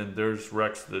wrecks. Okay. And there's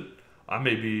wrecks that I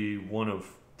may be one of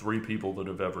 3 people that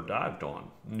have ever dived on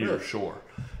near shore.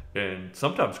 And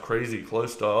sometimes crazy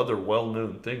close to other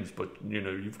well-known things, but you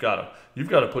know, you've got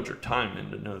to put your time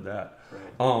in to know that.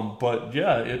 Right. But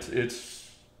yeah, it's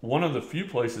one of the few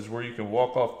places where you can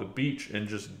walk off the beach and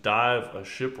just dive a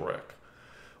shipwreck,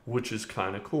 which is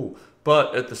kind of cool.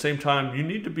 But at the same time, you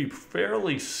need to be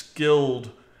fairly skilled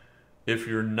if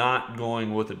you're not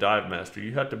going with a dive master.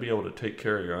 You have to be able to take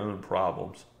care of your own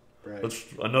problems. Right. That's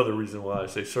another reason why I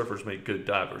say surfers make good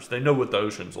divers. They know what the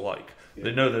ocean's like. Yeah.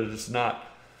 They know that it's not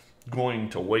going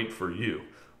to wait for you.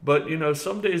 But you know,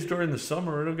 some days during the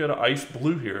summer it'll get ice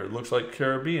blue here. It looks like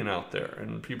Caribbean out there,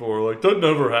 and people are like, that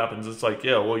never happens. It's like,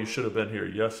 yeah, well, you should have been here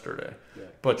yesterday. Yeah.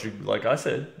 But you, like I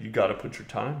said, you got to put your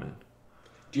time in.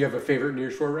 Do you have a favorite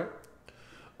nearshore wreck?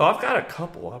 I've got a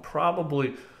couple.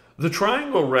 The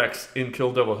triangle wrecks in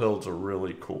Kill Devil Hills are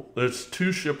really cool. There's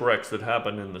 2 shipwrecks that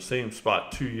happen in the same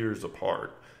spot 2 years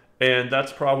apart, and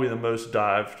that's probably the most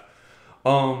dived.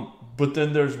 But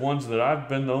then there's ones that I've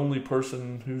been the only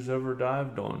person who's ever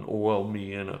dived on. Well,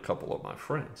 me and a couple of my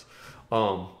friends.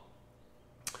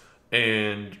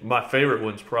 And my favorite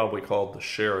one's probably called the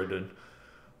Sheridan,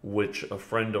 which a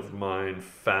friend of mine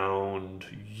found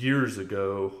years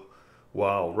ago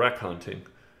while wreck hunting,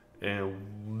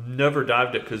 and never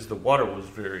dived it because the water was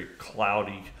very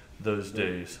cloudy those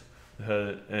days.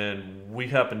 And we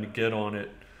happened to get on it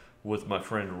with my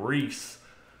friend Reese.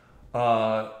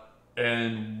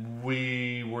 And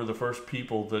we were the first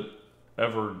people that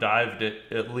ever dived it,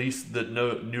 at least that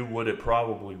knew what it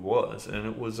probably was. And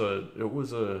it was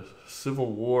a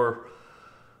Civil War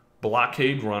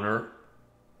blockade runner.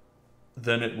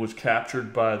 Then it was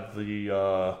captured by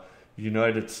the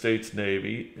United States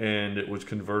Navy, and it was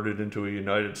converted into a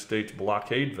United States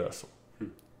blockade vessel.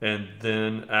 And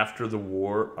then after the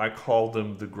war, I called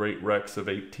them the Great Wrecks of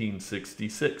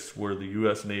 1866, where the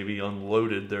U.S. Navy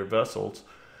unloaded their vessels.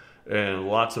 And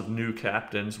lots of new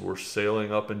captains were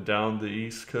sailing up and down the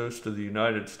east coast of the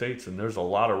United States, and there's a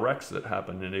lot of wrecks that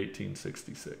happened in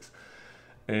 1866.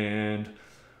 And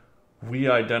we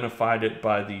identified it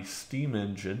by the steam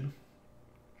engine,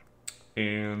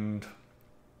 and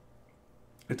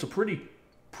it's a pretty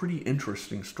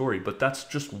interesting story, but that's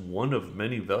just one of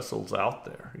many vessels out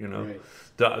there, you know.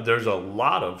 Right. There's a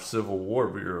lot of Civil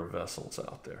War era vessels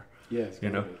out there. Yes, you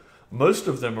know. Most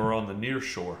of them are on the near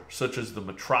shore, such as the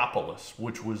Metropolis,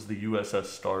 which was the USS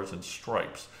Stars and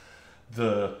Stripes.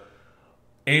 The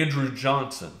Andrew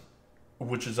Johnson,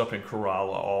 which is up in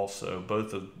Kerala also.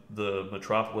 Both of the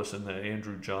Metropolis and the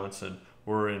Andrew Johnson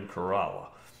were in Kerala,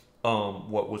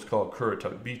 what was called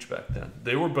Currituck Beach back then.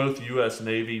 They were both U.S.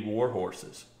 Navy war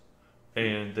horses,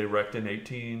 and they wrecked in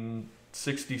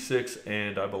 1866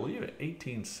 and I believe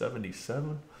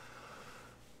 1877.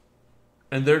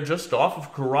 And they're just off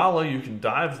of Kerala. You can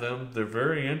dive them. They're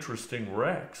very interesting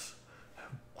wrecks.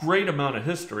 Great amount of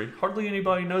history. Hardly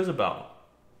anybody knows about them.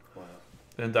 Wow.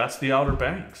 And that's the Outer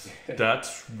Banks.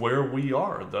 That's where we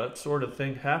are. That sort of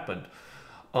thing happened.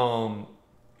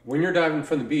 When you're diving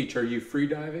from the beach, are you free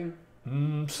diving?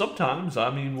 Sometimes. I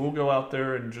mean, we'll go out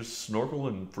there and just snorkel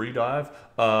and free dive.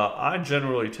 I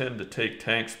generally tend to take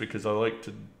tanks because I like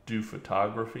to do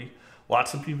photography.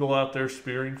 Lots of people out there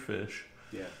spearing fish.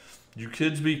 Yeah. You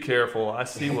kids be careful. I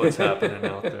see what's happening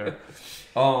out there.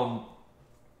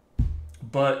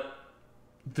 But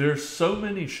there's so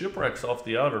many shipwrecks off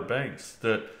the Outer Banks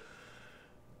that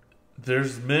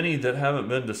there's many that haven't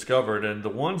been discovered, and the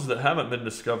ones that haven't been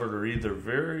discovered are either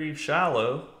very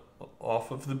shallow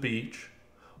off of the beach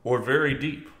or very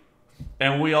deep.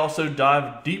 And we also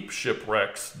dive deep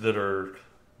shipwrecks that are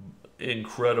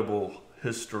incredible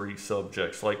history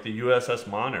subjects, like the USS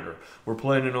Monitor. We're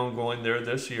planning on going there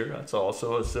this year. That's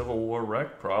also a Civil War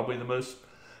wreck, probably the most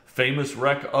famous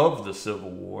wreck of the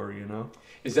Civil War, you know.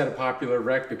 Is that a popular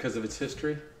wreck because of its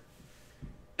history?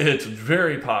 It's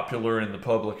very popular in the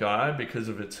public eye because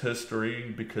of its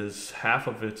history, because half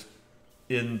of it's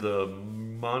in the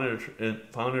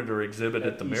Monitor exhibit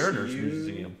at the Mariners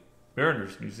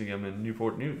Museum in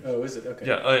Newport News. Oh, is it? Okay.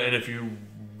 Yeah, and if you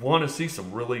want to see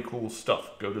some really cool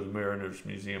stuff, go to the Mariners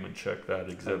Museum and check that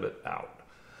exhibit out.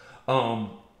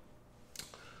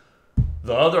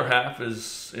 The other half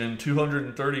is in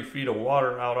 230 feet of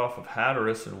water out off of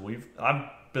Hatteras, and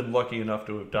I've been lucky enough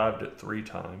to have dived it 3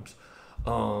 times.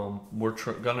 We're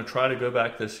going to try to go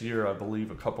back this year. I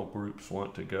believe a couple groups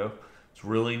want to go. It's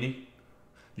really neat.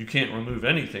 You can't remove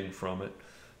anything from it,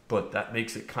 but that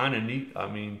makes it kind of neat. I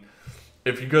mean,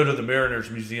 if you go to the Mariners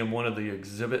Museum, one of the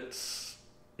exhibits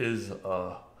is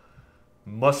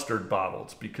mustard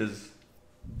bottles, because,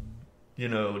 you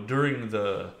know, during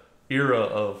the era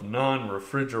of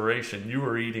non-refrigeration, you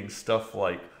were eating stuff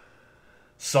like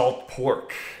salt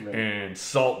pork and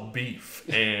salt beef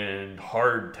and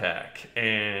hardtack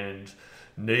and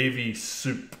Navy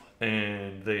soup,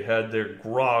 and they had their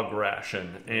grog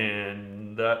ration,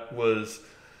 and that was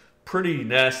pretty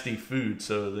nasty food,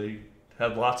 so they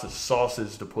had lots of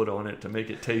sauces to put on it to make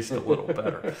it taste a little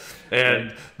better.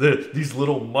 And these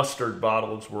little mustard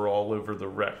bottles were all over the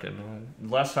wreck, and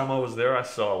last time I was there I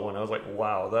saw one. I was like,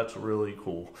 wow, that's really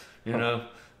cool. You know,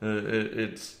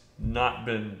 it's not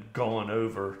been gone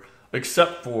over,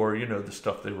 except for, you know, the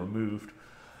stuff they removed,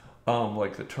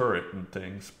 like the turret and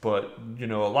things. But, you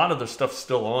know, a lot of the stuff's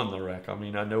still on the wreck. I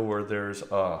mean, I know where there's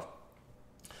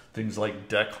things like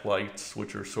deck lights,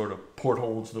 which are sort of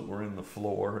portholes that were in the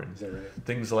floor, and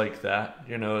things like that.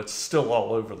 You know, it's still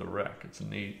all over the wreck. It's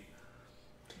neat.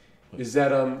 Is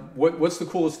that what's the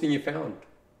coolest thing you found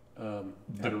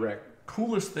at a wreck?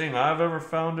 Coolest thing I've ever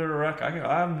found at a wreck,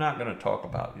 I'm not going to talk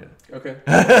about yet. Okay.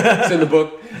 It's in the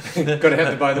book. Going to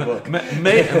have to buy the book.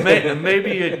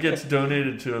 Maybe it gets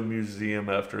donated to a museum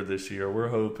after this year. We're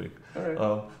hoping. All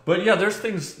right. But yeah, there's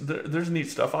neat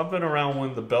stuff. I've been around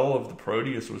when the bell of the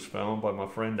Proteus was found by my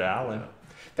friend Alan.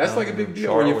 That's like a big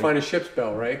deal when you find a ship's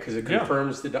bell, right? Because it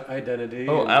confirms the identity.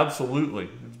 Oh, absolutely.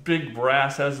 It's big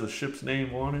brass, has the ship's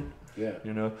name on it. Yeah.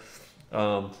 You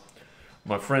know,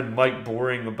 my friend Mike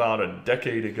Boring about a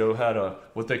decade ago had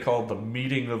what they called the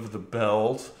meeting of the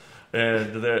bells,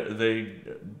 and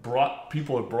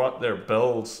people had brought their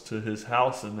bells to his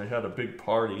house, and they had a big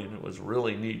party, and it was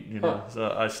really neat. You know,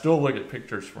 so I still look at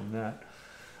pictures from that.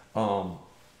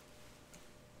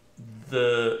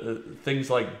 The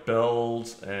things like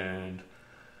bells and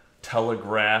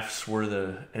telegraphs, where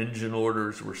the engine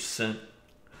orders were sent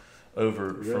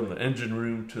over from the engine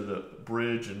room to the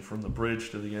bridge, and from the bridge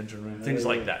to the engine room, things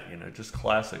like that, you know, just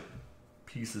classic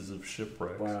pieces of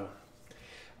shipwrecks. Wow.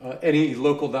 Any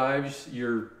local dives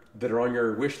that are on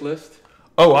your wish list?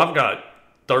 Oh, I've got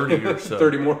 30 or so.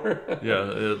 30 more? Yeah,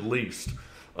 at least.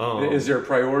 Is there a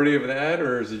priority of that,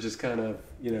 or is it just kind of,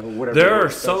 you know, whatever? There are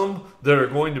some that are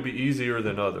going to be easier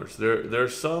than others.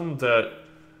 There's some that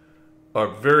are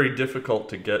very difficult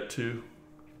to get to.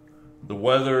 The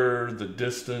weather, the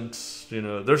distance, you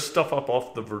know, there's stuff up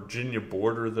off the Virginia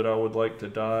border that I would like to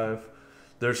dive.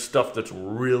 There's stuff that's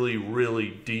really,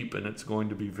 really deep, and it's going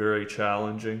to be very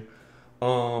challenging.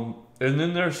 And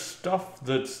then there's stuff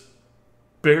that's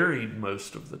buried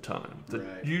most of the time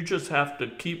that you just have to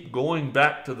keep going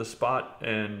back to the spot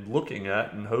and looking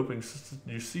at and hoping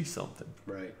you see something.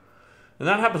 Right. And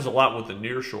that happens a lot with the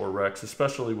nearshore wrecks,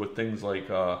 especially with things like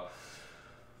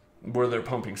where they're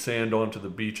pumping sand onto the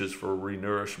beaches for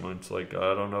renourishment. Like,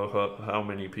 I don't know how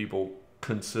many people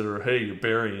consider, hey, you're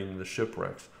burying the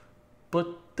shipwrecks. But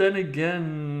then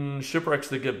again, shipwrecks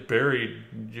that get buried,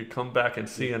 you come back and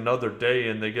see another day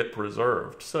and they get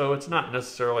preserved. So it's not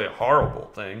necessarily a horrible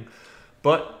thing,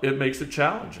 but it makes it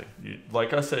challenging.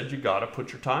 Like I said, you got to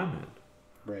put your time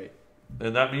in. Right.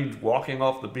 And that means walking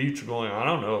off the beach going, I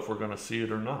don't know if we're going to see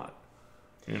it or not.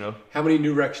 You know, how many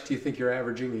new wrecks do you think you're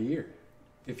averaging a year?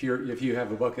 If you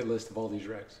have a bucket list of all these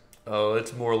wrecks? Oh,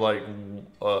 it's more like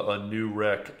a new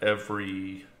wreck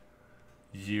every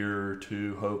year or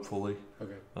two, hopefully.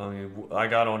 Okay. I mean, I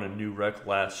got on a new wreck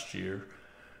last year,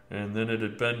 and then it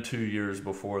had been 2 years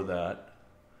before that.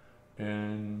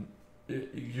 And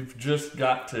you've just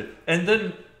got to... And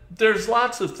then there's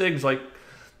lots of things, like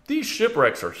these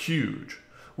shipwrecks are huge.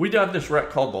 We have this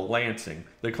wreck called the Lansing.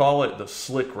 They call it the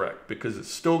slick wreck because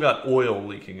it's still got oil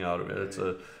leaking out of it. It's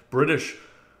a British...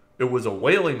 It was a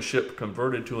whaling ship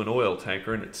converted to an oil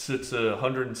tanker, and it sits at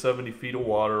 170 feet of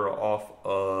water off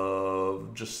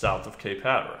of just south of Cape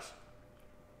Hatteras.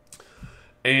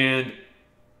 And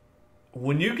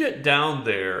when you get down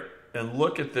there and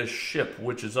look at this ship,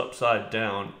 which is upside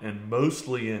down and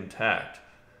mostly intact,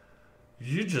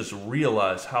 you just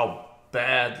realize how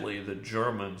badly the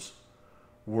Germans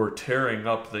were tearing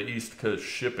up the East Coast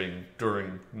shipping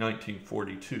during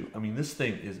 1942. I mean, this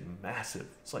thing is massive.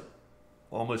 It's like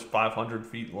almost 500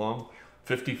 feet long,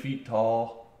 50 feet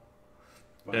tall.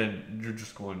 Wow. And you're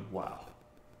just going, wow.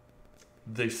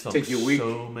 They sunk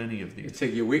so many of these. It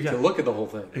takes you a week to look at the whole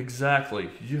thing. Exactly.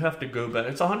 You have to go back.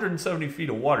 It's 170 feet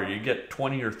of water. You get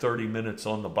 20 or 30 minutes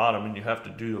on the bottom, and you have to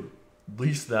do at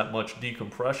least that much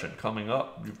decompression coming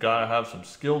up. You've got to have some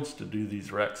skills to do these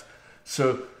wrecks.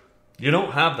 So you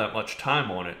don't have that much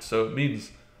time on it. So it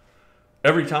means...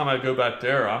 Every time I go back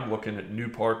there, I'm looking at new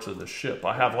parts of the ship.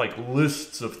 I have like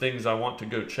lists of things I want to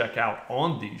go check out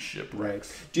on these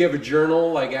shipwrecks. Right. Do you have a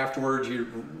journal, like afterwards you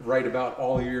write about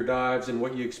all of your dives and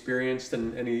what you experienced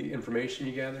and any information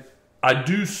you gathered? I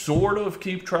do sort of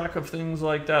keep track of things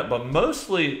like that, but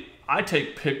mostly I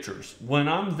take pictures. When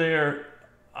I'm there,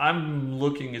 I'm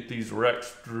looking at these wrecks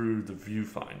through the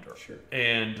viewfinder. Sure.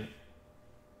 And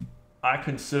I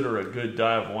consider a good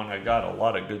dive one I got a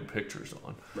lot of good pictures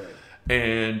on. Right.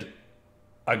 And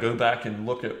I go back and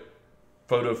look at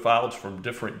photo files from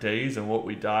different days and what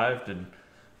we dived and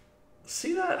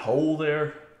see that hole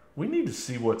there? We need to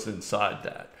see what's inside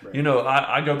that. Right. You know,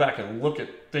 I go back and look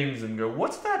at things and go,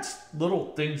 what's that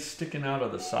little thing sticking out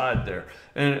of the side there?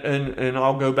 And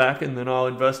I'll go back and then I'll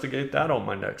investigate that on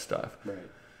my next dive. Right.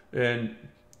 And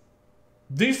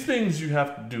these things you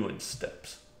have to do in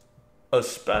steps,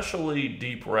 especially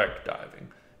deep wreck diving.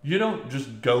 You don't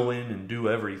just go in and do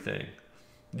everything.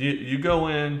 You go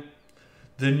in,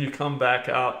 then you come back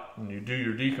out and you do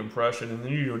your decompression, and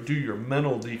then you do your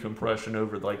mental decompression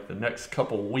over like the next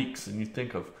couple weeks, and you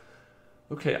think of,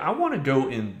 okay, I want to go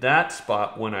in that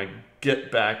spot when I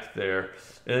get back there.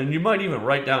 And you might even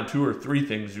write down 2 or 3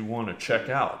 things you want to check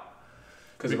out.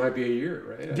 Because it might be a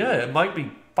year, right? Yeah, it might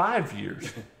be 5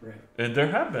 years. Right. And there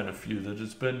have been a few that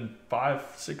it's been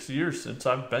 5-6 years since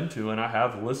I've been to, and I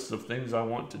have lists of things I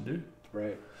want to do.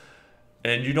 Right.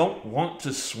 And you don't want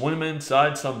to swim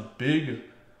inside some big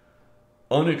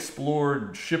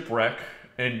unexplored shipwreck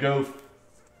and go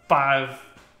 5,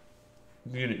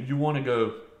 you want to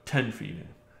go 10 feet in.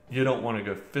 You don't want to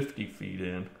go 50 feet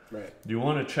in. Right. You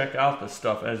want to check out the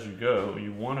stuff as you go.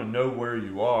 You want to know where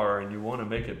you are, and you want to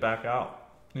make it back out.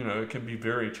 You know, it can be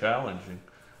very challenging.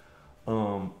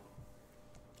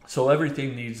 So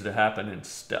everything needs to happen in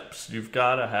steps. You've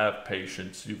got to have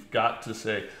patience. You've got to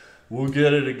say, we'll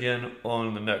get it again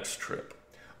on the next trip.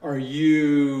 Are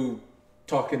you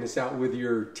talking this out with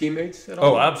your teammates at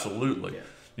all? Oh, absolutely. Yeah.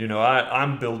 You know,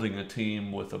 I'm building a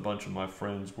team with a bunch of my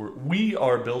friends. We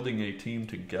are building a team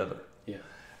together. Yeah.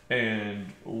 And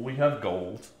we have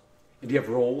goals. And do you have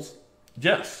roles?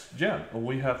 Yes. Yeah.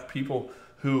 We have people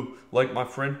who, like my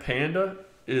friend Panda,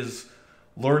 is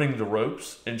learning the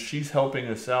ropes, and she's helping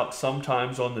us out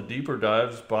sometimes on the deeper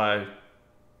dives by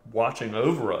watching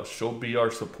over us. She'll be our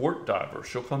support diver.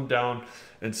 She'll come down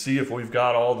and see if we've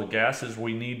got all the gases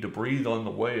we need to breathe on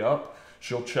the way up.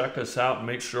 She'll check us out and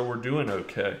make sure we're doing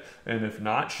okay. And if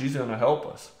not, she's going to help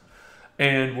us.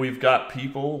 And we've got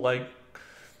people like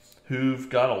who've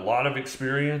got a lot of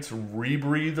experience,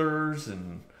 rebreathers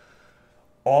and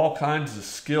all kinds of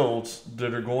skills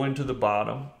that are going to the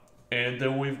bottom. And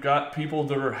then we've got people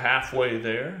that are halfway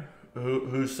there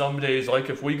who some days, like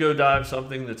if we go dive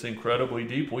something that's incredibly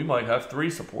deep, we might have 3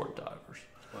 support divers.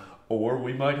 Wow. Or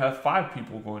we might have 5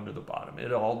 people going to the bottom.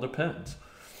 It all depends.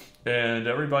 And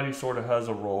everybody sort of has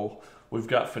a role. We've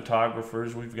got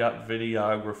photographers, we've got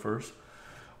videographers,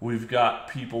 we've got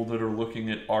people that are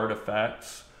looking at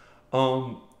artifacts.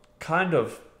 Kind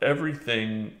of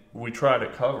everything we try to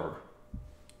cover.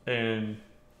 And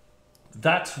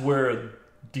that's where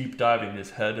deep diving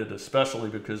is headed, especially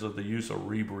because of the use of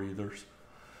rebreathers.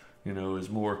 You know,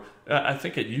 I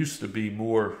think it used to be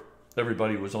more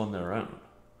everybody was on their own.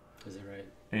 Is that right?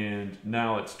 And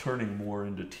now it's turning more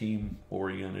into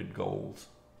team-oriented goals.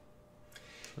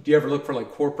 Do you ever look for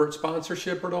like corporate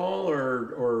sponsorship at all,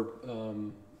 or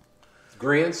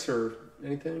grants or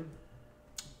anything?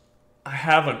 I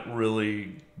haven't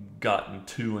really gotten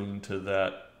too into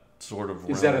that sort of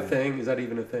realm. Is that a thing? Is that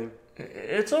even a thing?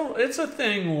 It's a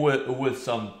thing with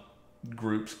some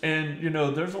groups, and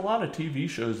there's a lot of TV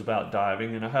shows about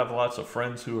diving, and I have lots of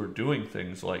friends who are doing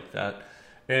things like that,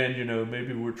 and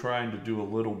maybe we're trying to do a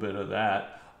little bit of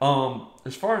that.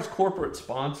 As far as corporate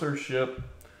sponsorship,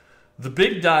 the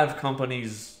big dive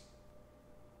companies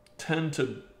tend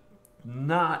to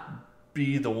not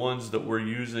be the ones that we're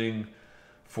using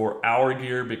for our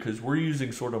gear, because we're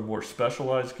using sort of more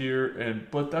specialized gear,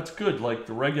 but that's good. Like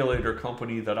the regulator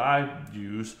company that I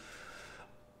use,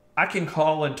 I can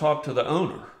call and talk to the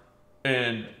owner,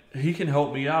 and he can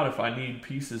help me out if I need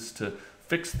pieces to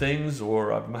fix things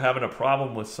or I'm having a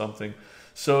problem with something.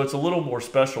 So it's a little more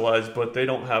specialized, but they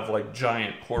don't have like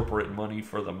giant corporate money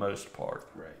for the most part.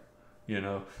 Right.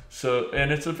 So,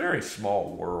 and it's a very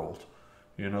small world.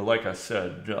 Like I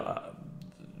said,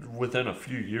 within a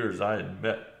few years, I had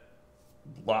met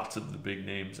lots of the big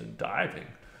names in diving.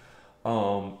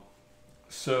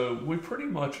 So we pretty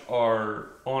much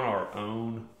are on our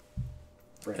own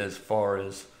as far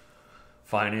as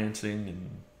financing,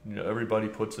 and everybody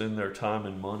puts in their time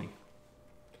and money.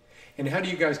 And how do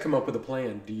you guys come up with a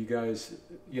plan? Do you guys,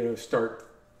 start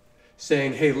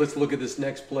saying, "Hey, let's look at this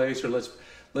next place," or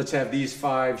let's have these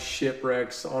 5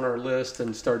 shipwrecks on our list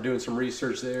and start doing some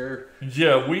research there?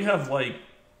 Yeah, we have like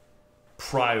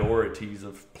priorities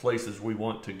of places we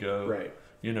want to go. Right.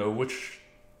 Which,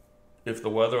 if the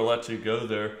weather lets you go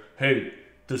there, hey,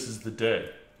 this is the day.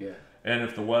 Yeah. And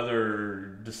if the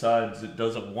weather decides it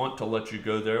doesn't want to let you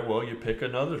go there, well, you pick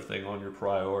another thing on your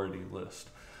priority list.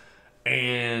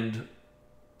 And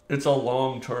it's a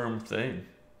long-term thing.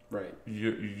 Right.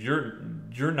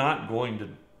 You're not going to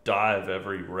dive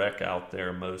every wreck out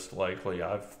there, most likely.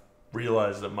 I've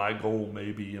realized that my goal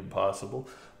may be impossible,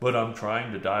 but I'm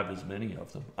trying to dive as many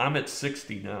of them. I'm at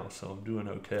 60 now, so I'm doing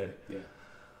okay. Yeah.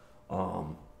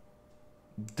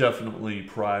 Definitely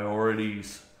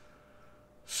priorities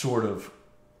sort of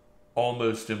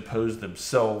almost impose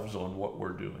themselves on what we're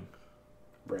doing.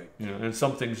 Right. And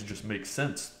some things just make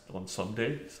sense on some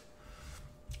days.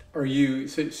 Are you,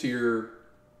 so you're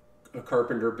a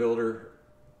carpenter, builder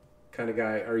kind of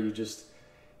guy? Are you just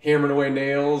hammering away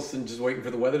nails and just waiting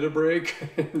for the weather to break?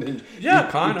 And yeah,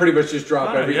 you pretty much just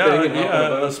drop everything.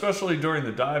 Yeah, especially during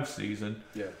the dive season.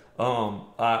 Yeah.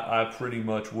 I pretty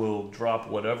much will drop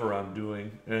whatever I'm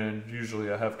doing, and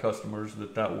usually I have customers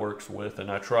that works with,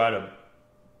 and I try to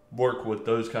work with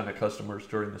those kind of customers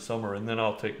during the summer, and then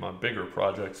I'll take my bigger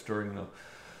projects during the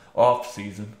off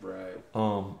season. Right.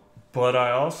 But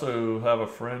I also have a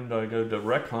friend I go to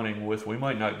wreck hunting with. We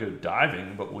might not go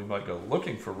diving, but we might go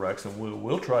looking for wrecks, and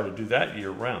we'll try to do that year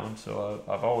round. So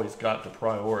I've always got to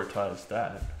prioritize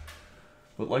that.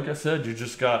 But like I said, you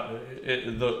just got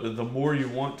the more you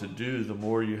want to do, the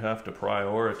more you have to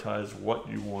prioritize what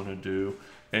you want to do,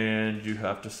 and you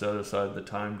have to set aside the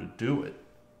time to do it.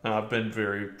 And I've been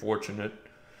very fortunate.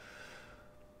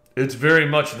 It's very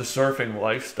much the surfing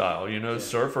lifestyle.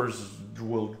 Surfers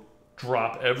will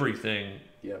drop everything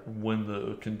when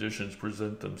the conditions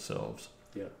present themselves.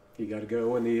 Yeah, you got to go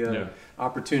when the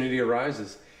opportunity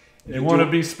arises. You want to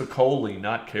be Spicoli,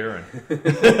 not Karen.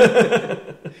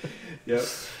 Yep.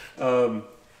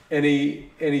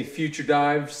 Any future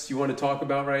dives you want to talk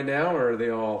about right now, or are they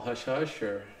all hush hush?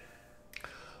 Or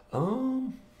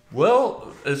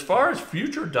well, as far as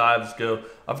future dives go,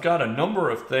 I've got a number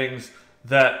of things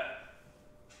that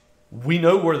we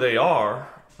know where they are.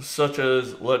 Such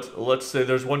as, let's say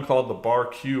there's one called the Bar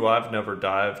Q I've never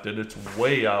dived, and it's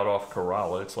way out off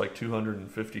Kerala. It's like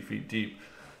 250 feet deep.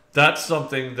 That's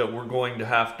something that we're going to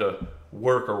have to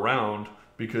work around,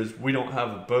 because we don't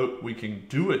have a boat we can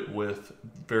do it with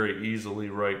very easily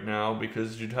right now,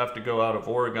 because you'd have to go out of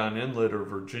Oregon Inlet or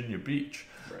Virginia Beach.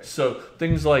 Right. So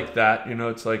things like that,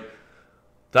 it's like,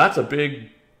 that's a big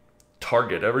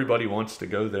target. Everybody wants to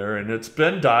go there, and it's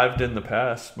been dived in the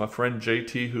past. My friend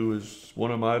JT, who is one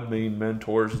of my main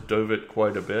mentors, dove it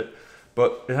quite a bit,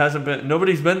 but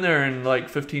nobody's been there in like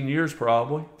 15 years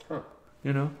probably.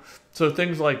 So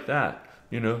things like that,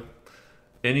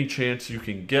 any chance you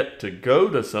can get to go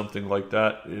to something like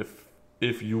that,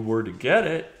 if you were to get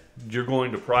it, you're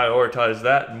going to prioritize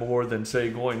that more than, say,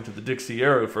 going to the Dixie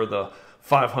Arrow for the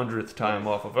 500th time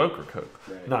off of Ocracoke.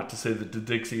 Right. Not to say that the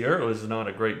Dixie Arrow is not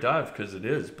a great dive, because it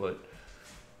is, but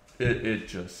it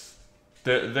just,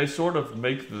 they sort of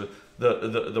make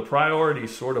the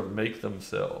priorities sort of make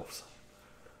themselves.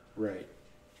 Right.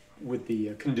 with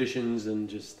the conditions and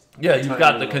just you've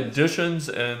got the conditions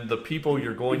and the people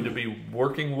you're going to be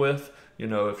working with. You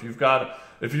know, if you've got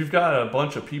a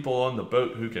bunch of people on the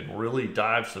boat who can really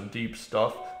dive some deep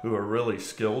stuff, who are really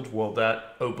skilled, well,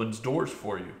 that opens doors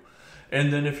for you.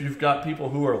 And then if you've got people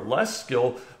who are less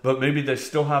skilled, but maybe they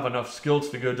still have enough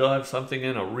skills to go dive something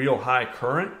in a real high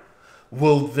current,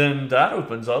 well, then that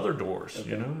opens other doors. Okay.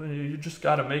 You know, you just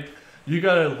got to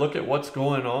look at what's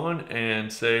going on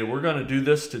and say, we're going to do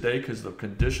this today because the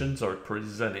conditions are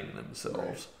presenting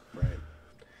themselves. Right.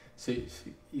 So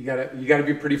you gotta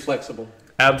be pretty flexible.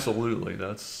 Absolutely,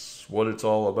 that's what it's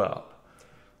all about.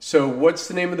 So what's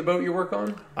the name of the boat you work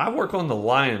on? I work on the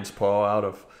Lion's Paw out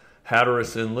of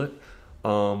Hatteras Inlet.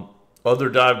 Other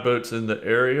dive boats in the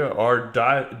area are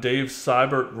Dave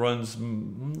Seibert runs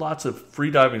lots of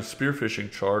freediving spearfishing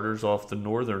charters off the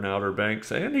northern Outer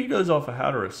Banks, and he goes off of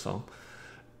Hatteras some.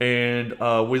 And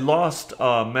we lost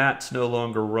Matt's no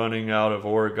longer running out of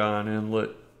Oregon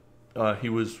Inlet. He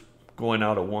was going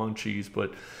out of Wanchese,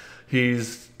 but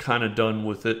he's kind of done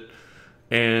with it.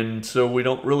 And so we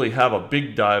don't really have a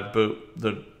big dive boat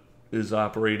that is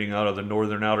operating out of the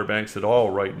northern Outer Banks at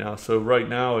all right now. So right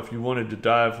now, if you wanted to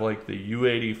dive like the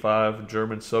U-85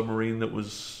 German submarine that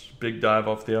was big dive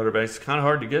off the Outer Banks, it's kind of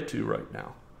hard to get to right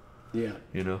now. Yeah.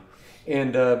 You know?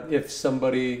 And if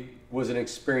somebody was an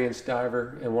experienced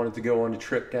diver and wanted to go on a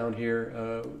trip down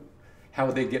here, how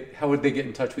would they get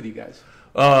in touch with you guys?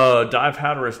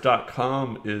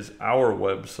 DiveHatteras.com is our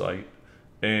website,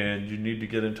 and you need to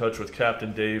get in touch with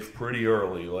Captain Dave pretty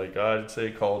early. Like I'd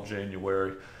say call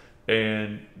January.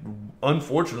 And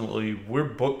unfortunately, we're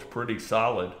booked pretty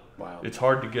solid. Wow. It's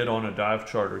hard to get on a dive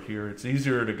charter here. It's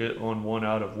easier to get on one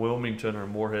out of Wilmington or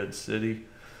Morehead City.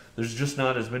 There's just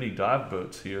not as many dive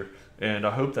boats here, and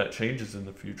I hope that changes in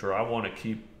the future. I want to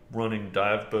keep running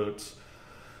dive boats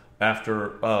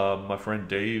after my friend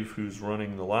Dave, who's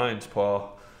running the Lion's Paw,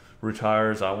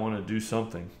 retires. I want to do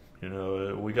something. You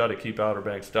know, we got to keep Outer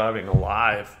Banks diving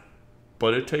alive,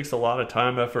 but it takes a lot of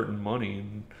time, effort, and money.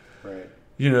 And, right.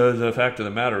 You know, the fact of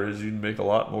the matter is you can make a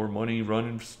lot more money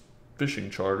running fishing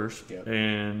charters. Yep.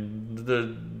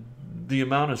 And the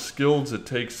amount of skills it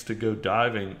takes to go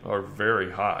diving are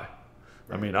very high.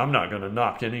 Right. I mean, I'm not going to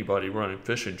knock anybody running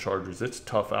fishing charters. It's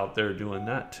tough out there doing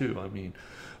that too. I mean,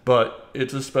 but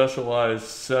it's a specialized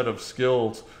set of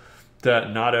skills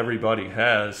that not everybody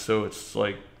has. So it's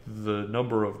like the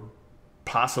number of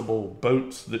possible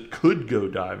boats that could go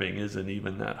diving isn't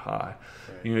even that high.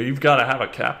 Right. You know, you've got to have a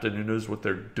captain who knows what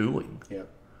they're doing. Yep.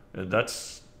 And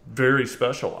that's very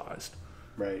specialized.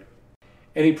 Right.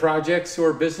 Any projects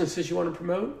or businesses you want to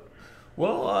promote?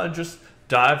 Well, just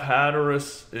Dive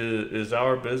Hatteras is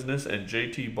our business, and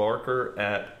JT Barker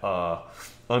at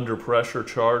Under Pressure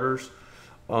Charters.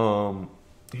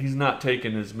 He's not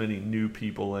taking as many new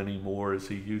people anymore as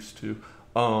he used to.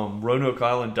 Roanoke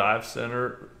Island Dive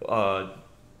Center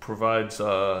provides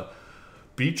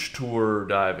beach tour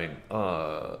diving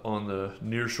on the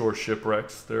nearshore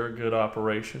shipwrecks. They're a good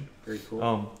operation. Very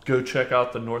cool. Go check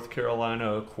out the North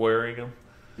Carolina Aquarium.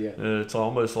 Yeah. It's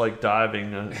almost like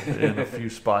diving in a few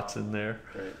spots in there.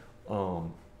 Right.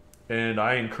 And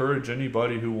I encourage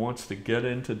anybody who wants to get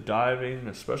into diving,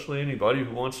 especially anybody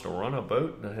who wants to run a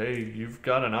boat, that, hey, you've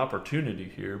got an opportunity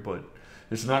here, but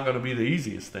it's not going to be the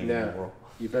easiest thing in the world.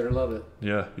 You better love it.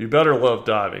 Yeah, you better love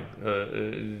diving.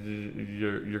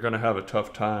 You're going to have a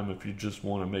tough time if you just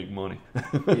want to make money.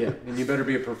 Yeah, and you better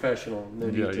be a professional.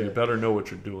 You better know what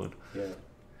you're doing. Yeah.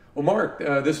 Well, Mark,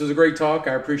 this was a great talk.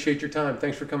 I appreciate your time.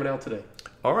 Thanks for coming out today.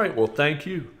 All right, well, thank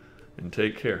you, and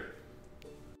take care.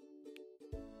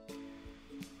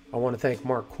 I want to thank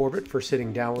Marc Corbett for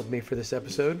sitting down with me for this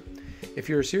episode. If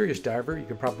you're a serious diver, you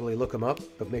can probably look him up,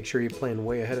 but make sure you plan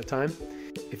way ahead of time.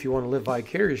 If you want to live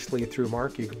vicariously through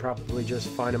Mark, you can probably just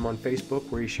find him on Facebook,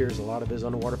 where he shares a lot of his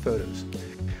underwater photos.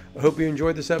 I hope you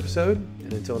enjoyed this episode,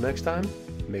 and until next time,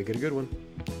 make it a good one.